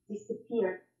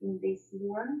disappeared in this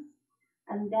warmth.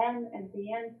 And then at the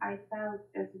end, I felt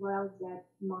as well that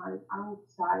my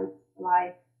outside,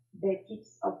 like the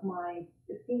tips of my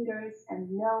fingers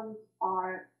and nose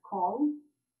are cold.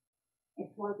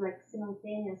 It was like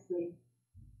simultaneously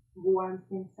warmth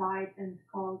inside and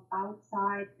cold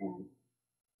outside, and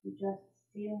just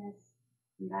stillness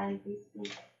and then peaceful.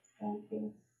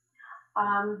 Thank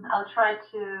I'll try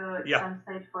to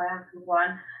translate for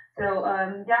everyone. So,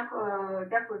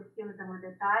 дякую всім за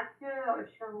медитацію.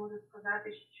 Що можу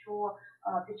сказати, що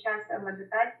під час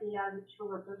медитації я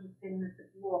відчула дуже сильне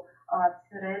тепло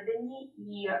всередині,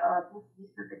 і був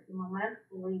дійсно такий момент,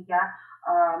 коли я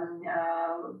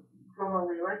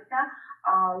провалилася,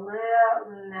 але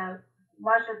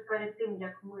майже перед тим,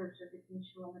 як ми вже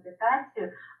закінчили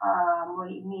медитацію,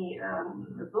 мій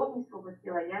зовні свого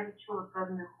тіла, я відчула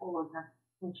певний холод на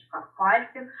кінчиках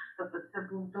пальців, тобто це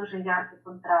був дуже яркий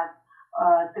контраст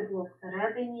тепло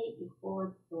всередині і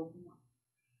холод зовні.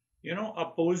 You know,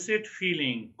 opposite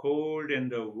feeling, cold and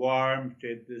the warmth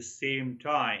at the same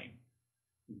time,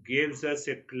 gives us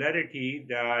a clarity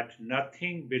that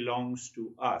nothing belongs to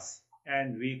us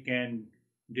and we can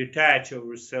detach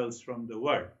ourselves from the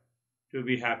world to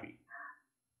be happy.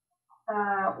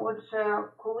 Отже,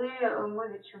 коли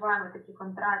ми відчуваємо такі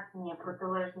контрастні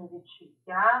протилежні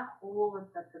відчуття,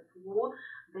 холод та тепло,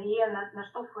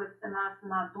 наштовхується нас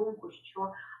на думку,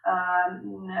 що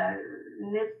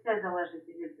не все залежить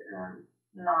від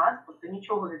нас, тобто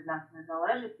нічого від нас не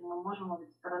залежить, і ми можемо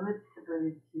відсторонити себе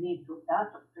від світу,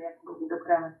 тобто якби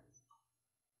відокремитися.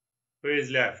 Who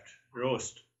is left?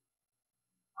 Roast.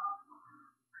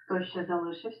 Хто ще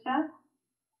залишився?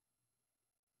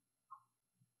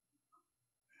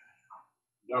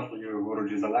 Дякую,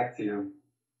 Гуруджі, за лекцію.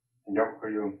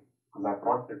 Дякую за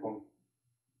практику.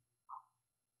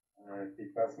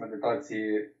 Під час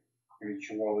медитації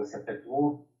відчувалося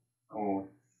тепло.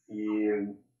 І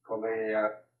коли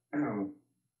я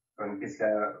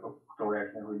після того,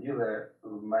 як не гуділи,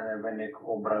 в мене виник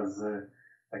образ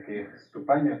таких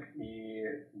ступеньок і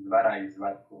дверей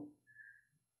зверху.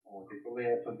 І коли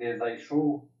я туди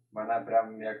зайшов, мене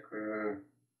прям як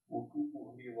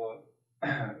угріло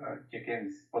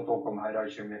якимсь потоком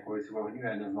гарячим якогось вогню,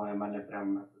 я не знаю, мене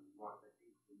прям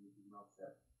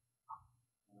піднявся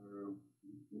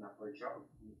на плечах,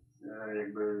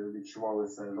 якби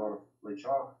відчувалося жар в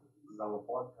плечах, за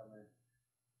лопатками,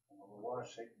 голова,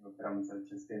 шия, прям ця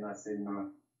частина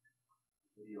сильно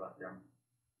горіла, прям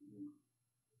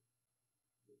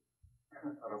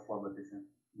розслабитися.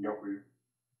 Дякую.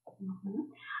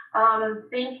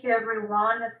 Thank you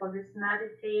everyone for this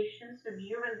meditation. So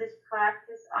during this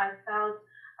practice I felt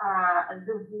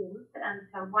the warmth, and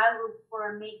while we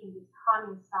were making this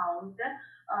humming sound,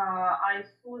 I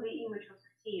saw the image of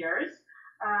tears.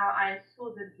 I saw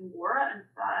the door,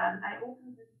 and I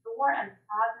opened the door, and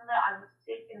suddenly I was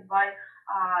taken by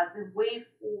the wave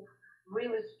of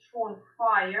really strong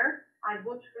fire. I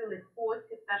got really hot,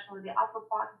 especially the upper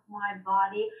part of my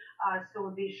body, so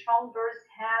the shoulders,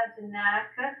 head,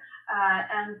 neck,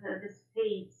 and the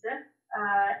states,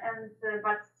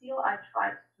 but still I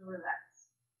tried to relax.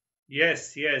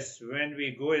 Yes, when we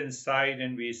go inside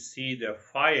and we see the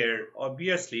fire,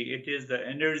 obviously it is the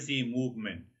energy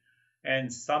movement,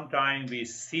 and sometimes we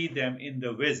see them in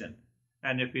the vision,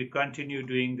 and if we continue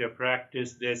doing the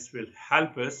practice, this will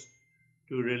help us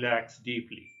to relax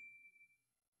deeply.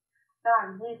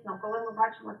 Так, дійсно, коли ми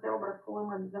бачимо цей образ, коли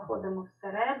ми заходимо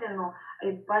всередину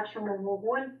і бачимо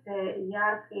вогонь, це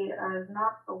яркий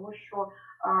знак того, що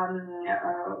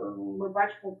ми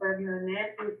бачимо певну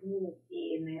енергію, зміну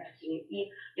цієї енергії.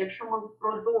 І якщо ми будемо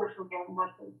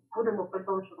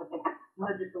продовжувати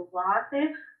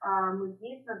медитувати, ми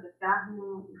дійсно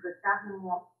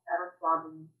досягнемо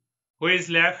розслаблення. Who is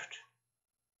left?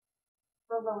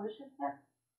 Хто залишився?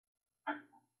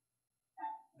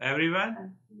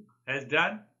 Everyone has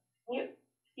done?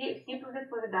 Всі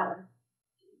відповідали.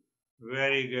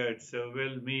 Very good. So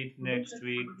we'll meet next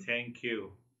week. Thank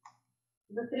you.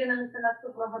 Зустрінемося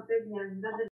наступного тижня. Дуже